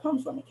Islam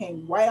comes from. It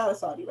came right out of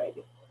Saudi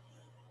Arabia.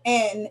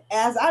 And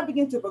as I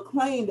began to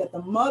proclaim that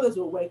the mothers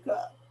would wake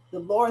up, the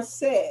Lord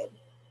said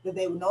that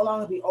they would no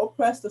longer be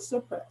oppressed or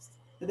suppressed,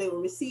 that they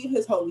would receive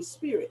his Holy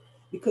Spirit.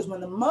 Because when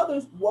the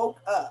mothers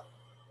woke up,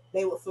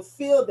 they would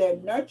fulfill their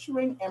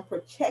nurturing and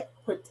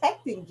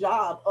protecting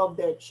job of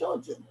their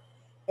children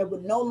and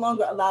would no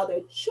longer allow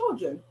their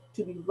children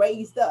to be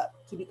raised up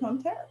to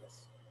become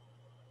terrorists.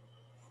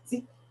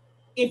 See,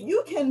 if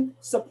you can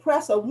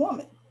suppress a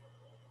woman,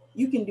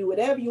 you can do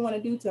whatever you want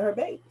to do to her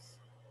babies.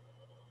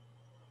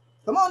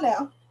 Come on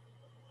now.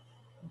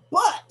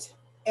 But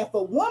if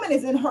a woman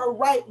is in her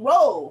right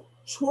role,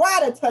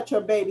 try to touch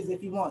her babies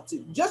if you want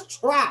to.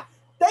 Just try.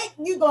 Think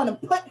you're going to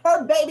put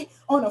her baby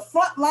on the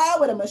front line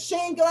with a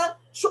machine gun?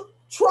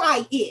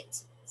 Try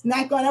it. It's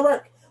not going to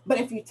work. But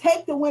if you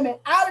take the women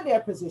out of their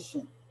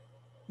position,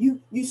 you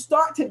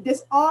start to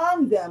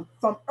disarm them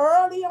from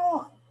early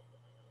on.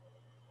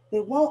 They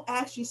won't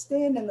actually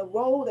stand in the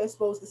role they're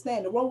supposed to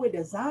stand, the role we're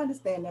designed to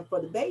stand in for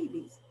the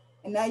babies.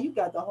 And now you've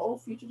got the whole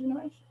future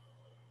generation.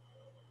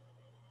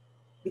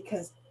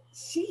 Because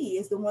she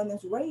is the one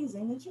that's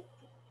raising the children.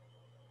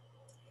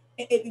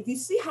 And if you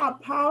see how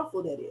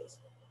powerful that is,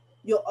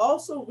 you'll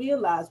also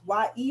realize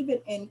why even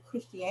in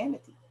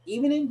Christianity,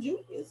 even in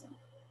Judaism,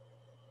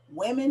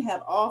 women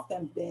have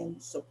often been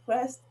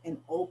suppressed and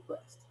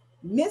oppressed,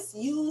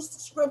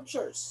 misused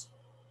scriptures,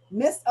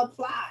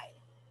 misapplied.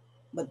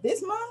 But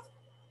this month,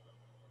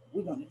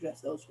 we're going to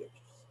address those scriptures.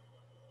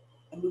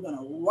 And we're going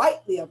to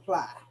rightly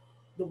apply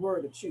the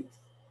word of truth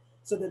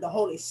so that the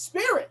Holy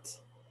Spirit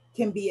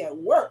can be at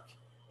work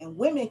and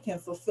women can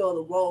fulfill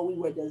the role we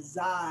were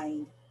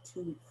designed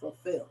to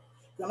fulfill.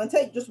 So I'm going to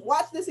take, just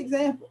watch this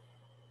example.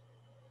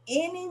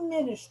 Any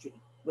ministry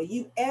where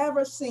you've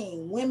ever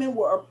seen women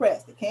were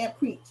oppressed, they can't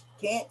preach,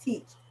 can't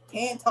teach,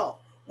 can't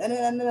talk,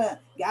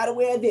 gotta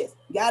wear this,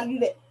 gotta do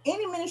that.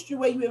 Any ministry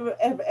where you've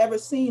ever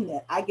seen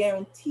that, I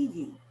guarantee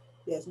you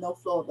there's no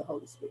flow of the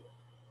Holy Spirit.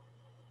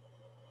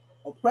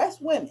 Oppress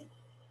women,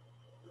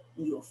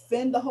 and you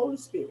offend the Holy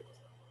Spirit.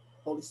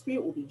 Holy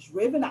Spirit will be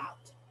driven out.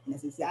 And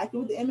that's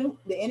exactly what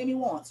the enemy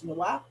wants. You know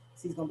why?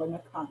 Because he's going to bring a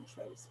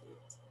contrary spirit.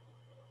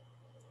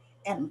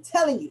 And I'm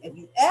telling you, if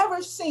you've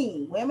ever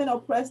seen women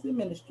oppressed in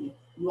ministry,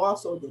 you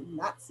also did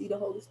not see the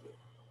Holy Spirit.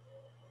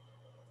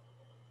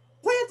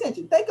 Pay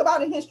attention. Think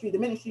about in history, the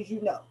ministries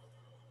you know.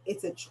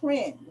 It's a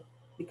trend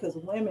because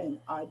women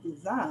are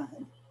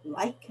designed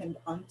likened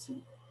unto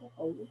the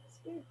Holy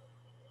Spirit.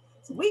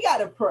 So we got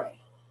to pray.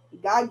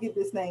 God get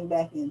this thing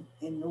back in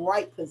the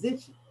right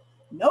position.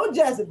 No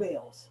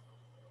Jezebels,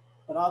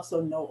 but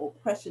also no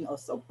oppression or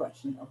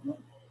suppression of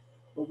women.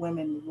 But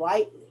women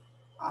rightly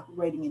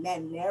operating in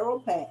that narrow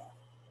path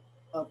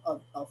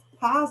of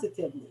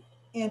positively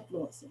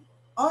influencing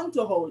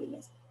unto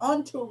holiness,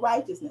 unto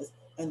righteousness,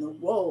 and the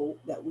role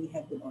that we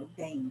have been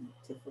ordained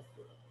to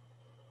fulfill.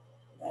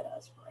 Let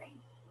us pray.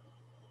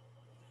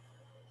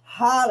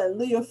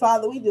 Hallelujah,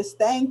 Father. We just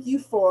thank you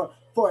for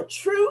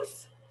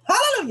truth.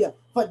 Hallelujah.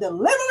 For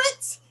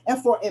deliverance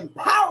and for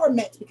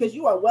empowerment, because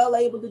you are well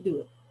able to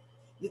do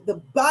it.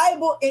 The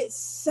Bible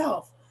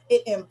itself,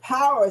 it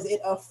empowers,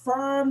 it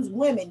affirms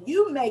women.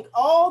 You make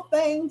all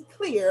things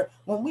clear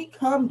when we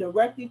come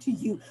directly to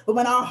you. But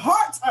when our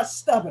hearts are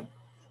stubborn,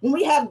 when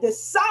we have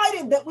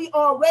decided that we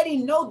already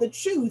know the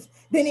truth,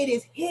 then it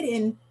is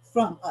hidden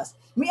from us.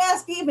 We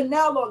ask even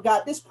now, Lord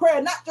God, this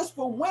prayer, not just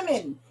for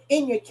women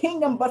in your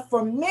kingdom, but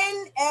for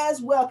men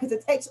as well, because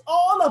it takes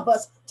all of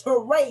us to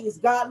raise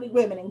godly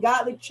women and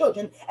godly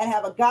children and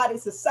have a godly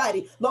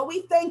society. Lord,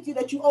 we thank you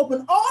that you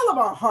open all of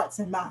our hearts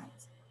and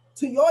minds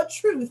to your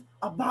truth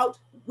about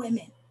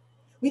women.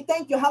 We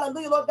thank you,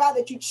 hallelujah, Lord God,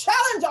 that you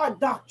challenge our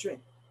doctrine,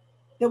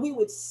 that we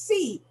would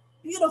see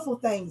beautiful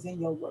things in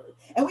your word.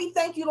 And we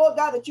thank you, Lord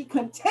God, that you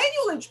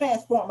continually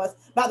transform us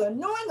by the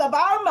renewing of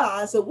our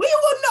minds so we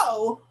will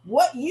know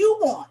what you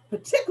want,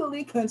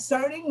 particularly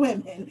concerning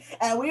women.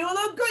 And we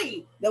will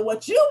agree that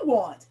what you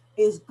want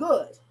is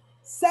good,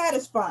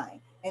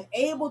 satisfying, and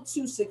able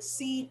to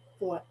succeed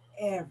for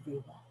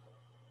everyone.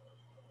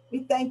 We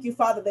thank you,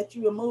 Father, that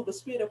you remove the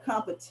spirit of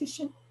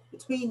competition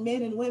between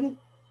men and women.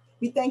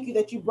 We thank you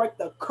that you break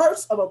the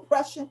curse of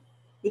oppression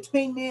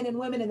between men and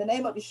women in the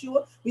name of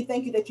Yeshua. We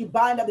thank you that you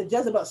bind up the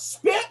Jezebel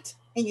spirit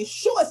in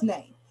Yeshua's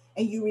name.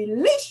 And you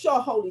release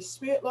your Holy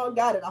Spirit, Lord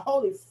God, and a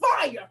holy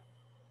fire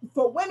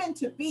for women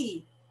to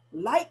be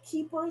light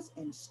keepers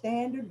and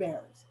standard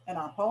bearers in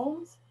our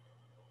homes,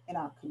 in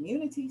our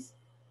communities,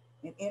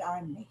 and in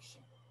our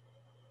nation.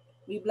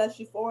 We bless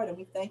you for it and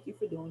we thank you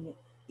for doing it,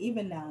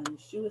 even now in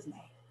Yeshua's name.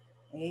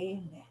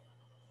 Amen.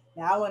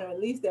 Now I want to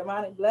release the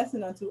ironic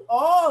blessing unto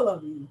all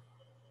of you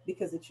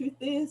because the truth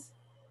is,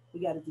 we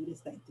got to do this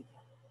thing together.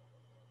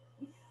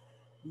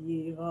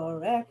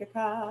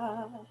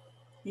 Yivarekaka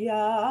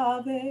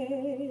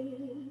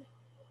Yahweh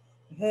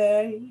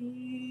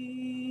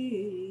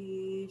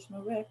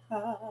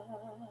Yishmereka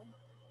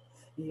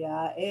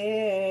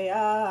Yahweh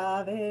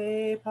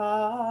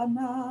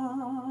Pana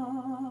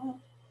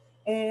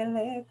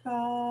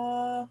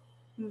Eleka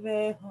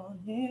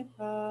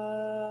Vehoneka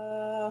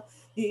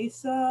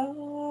Isa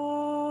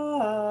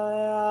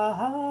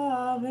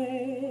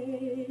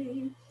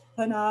Yahweh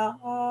Pana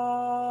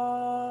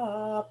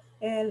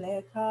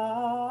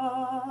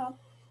Eleka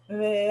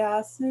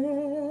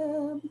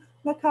Ve'asem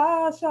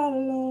Laka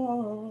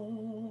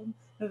Shalom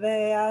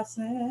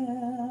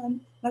Ve'asem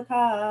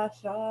Laka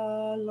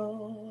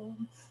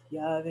Shalom.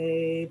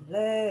 Yahweh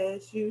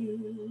bless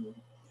you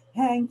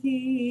and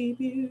keep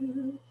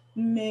you.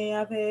 May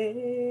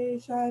Yahweh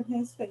shine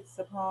his face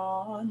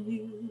upon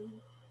you.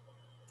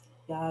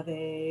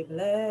 Yahweh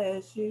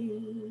bless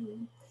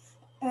you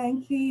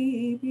and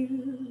keep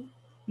you.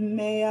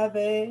 May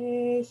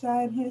Yahweh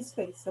shine his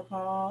face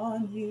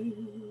upon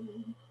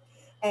you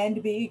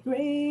and be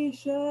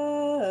gracious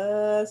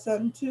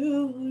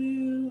unto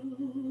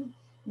you.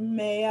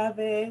 May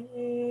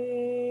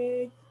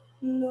Yahweh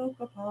look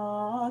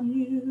upon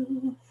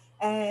you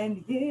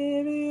and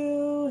give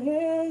you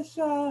his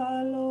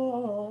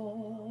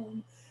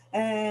shalom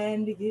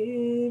and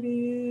give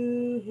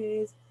you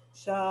his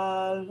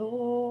shalom.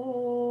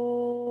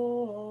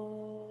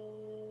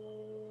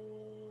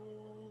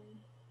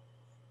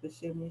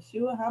 B'Shem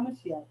Yeshua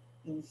HaMashiach.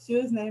 In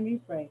Yeshua's name we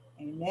pray.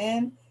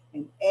 Amen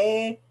and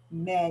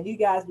amen. You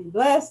guys be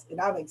blessed, and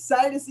I'm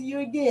excited to see you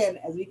again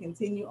as we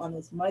continue on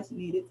this much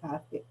needed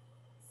topic.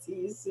 See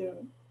you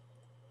soon.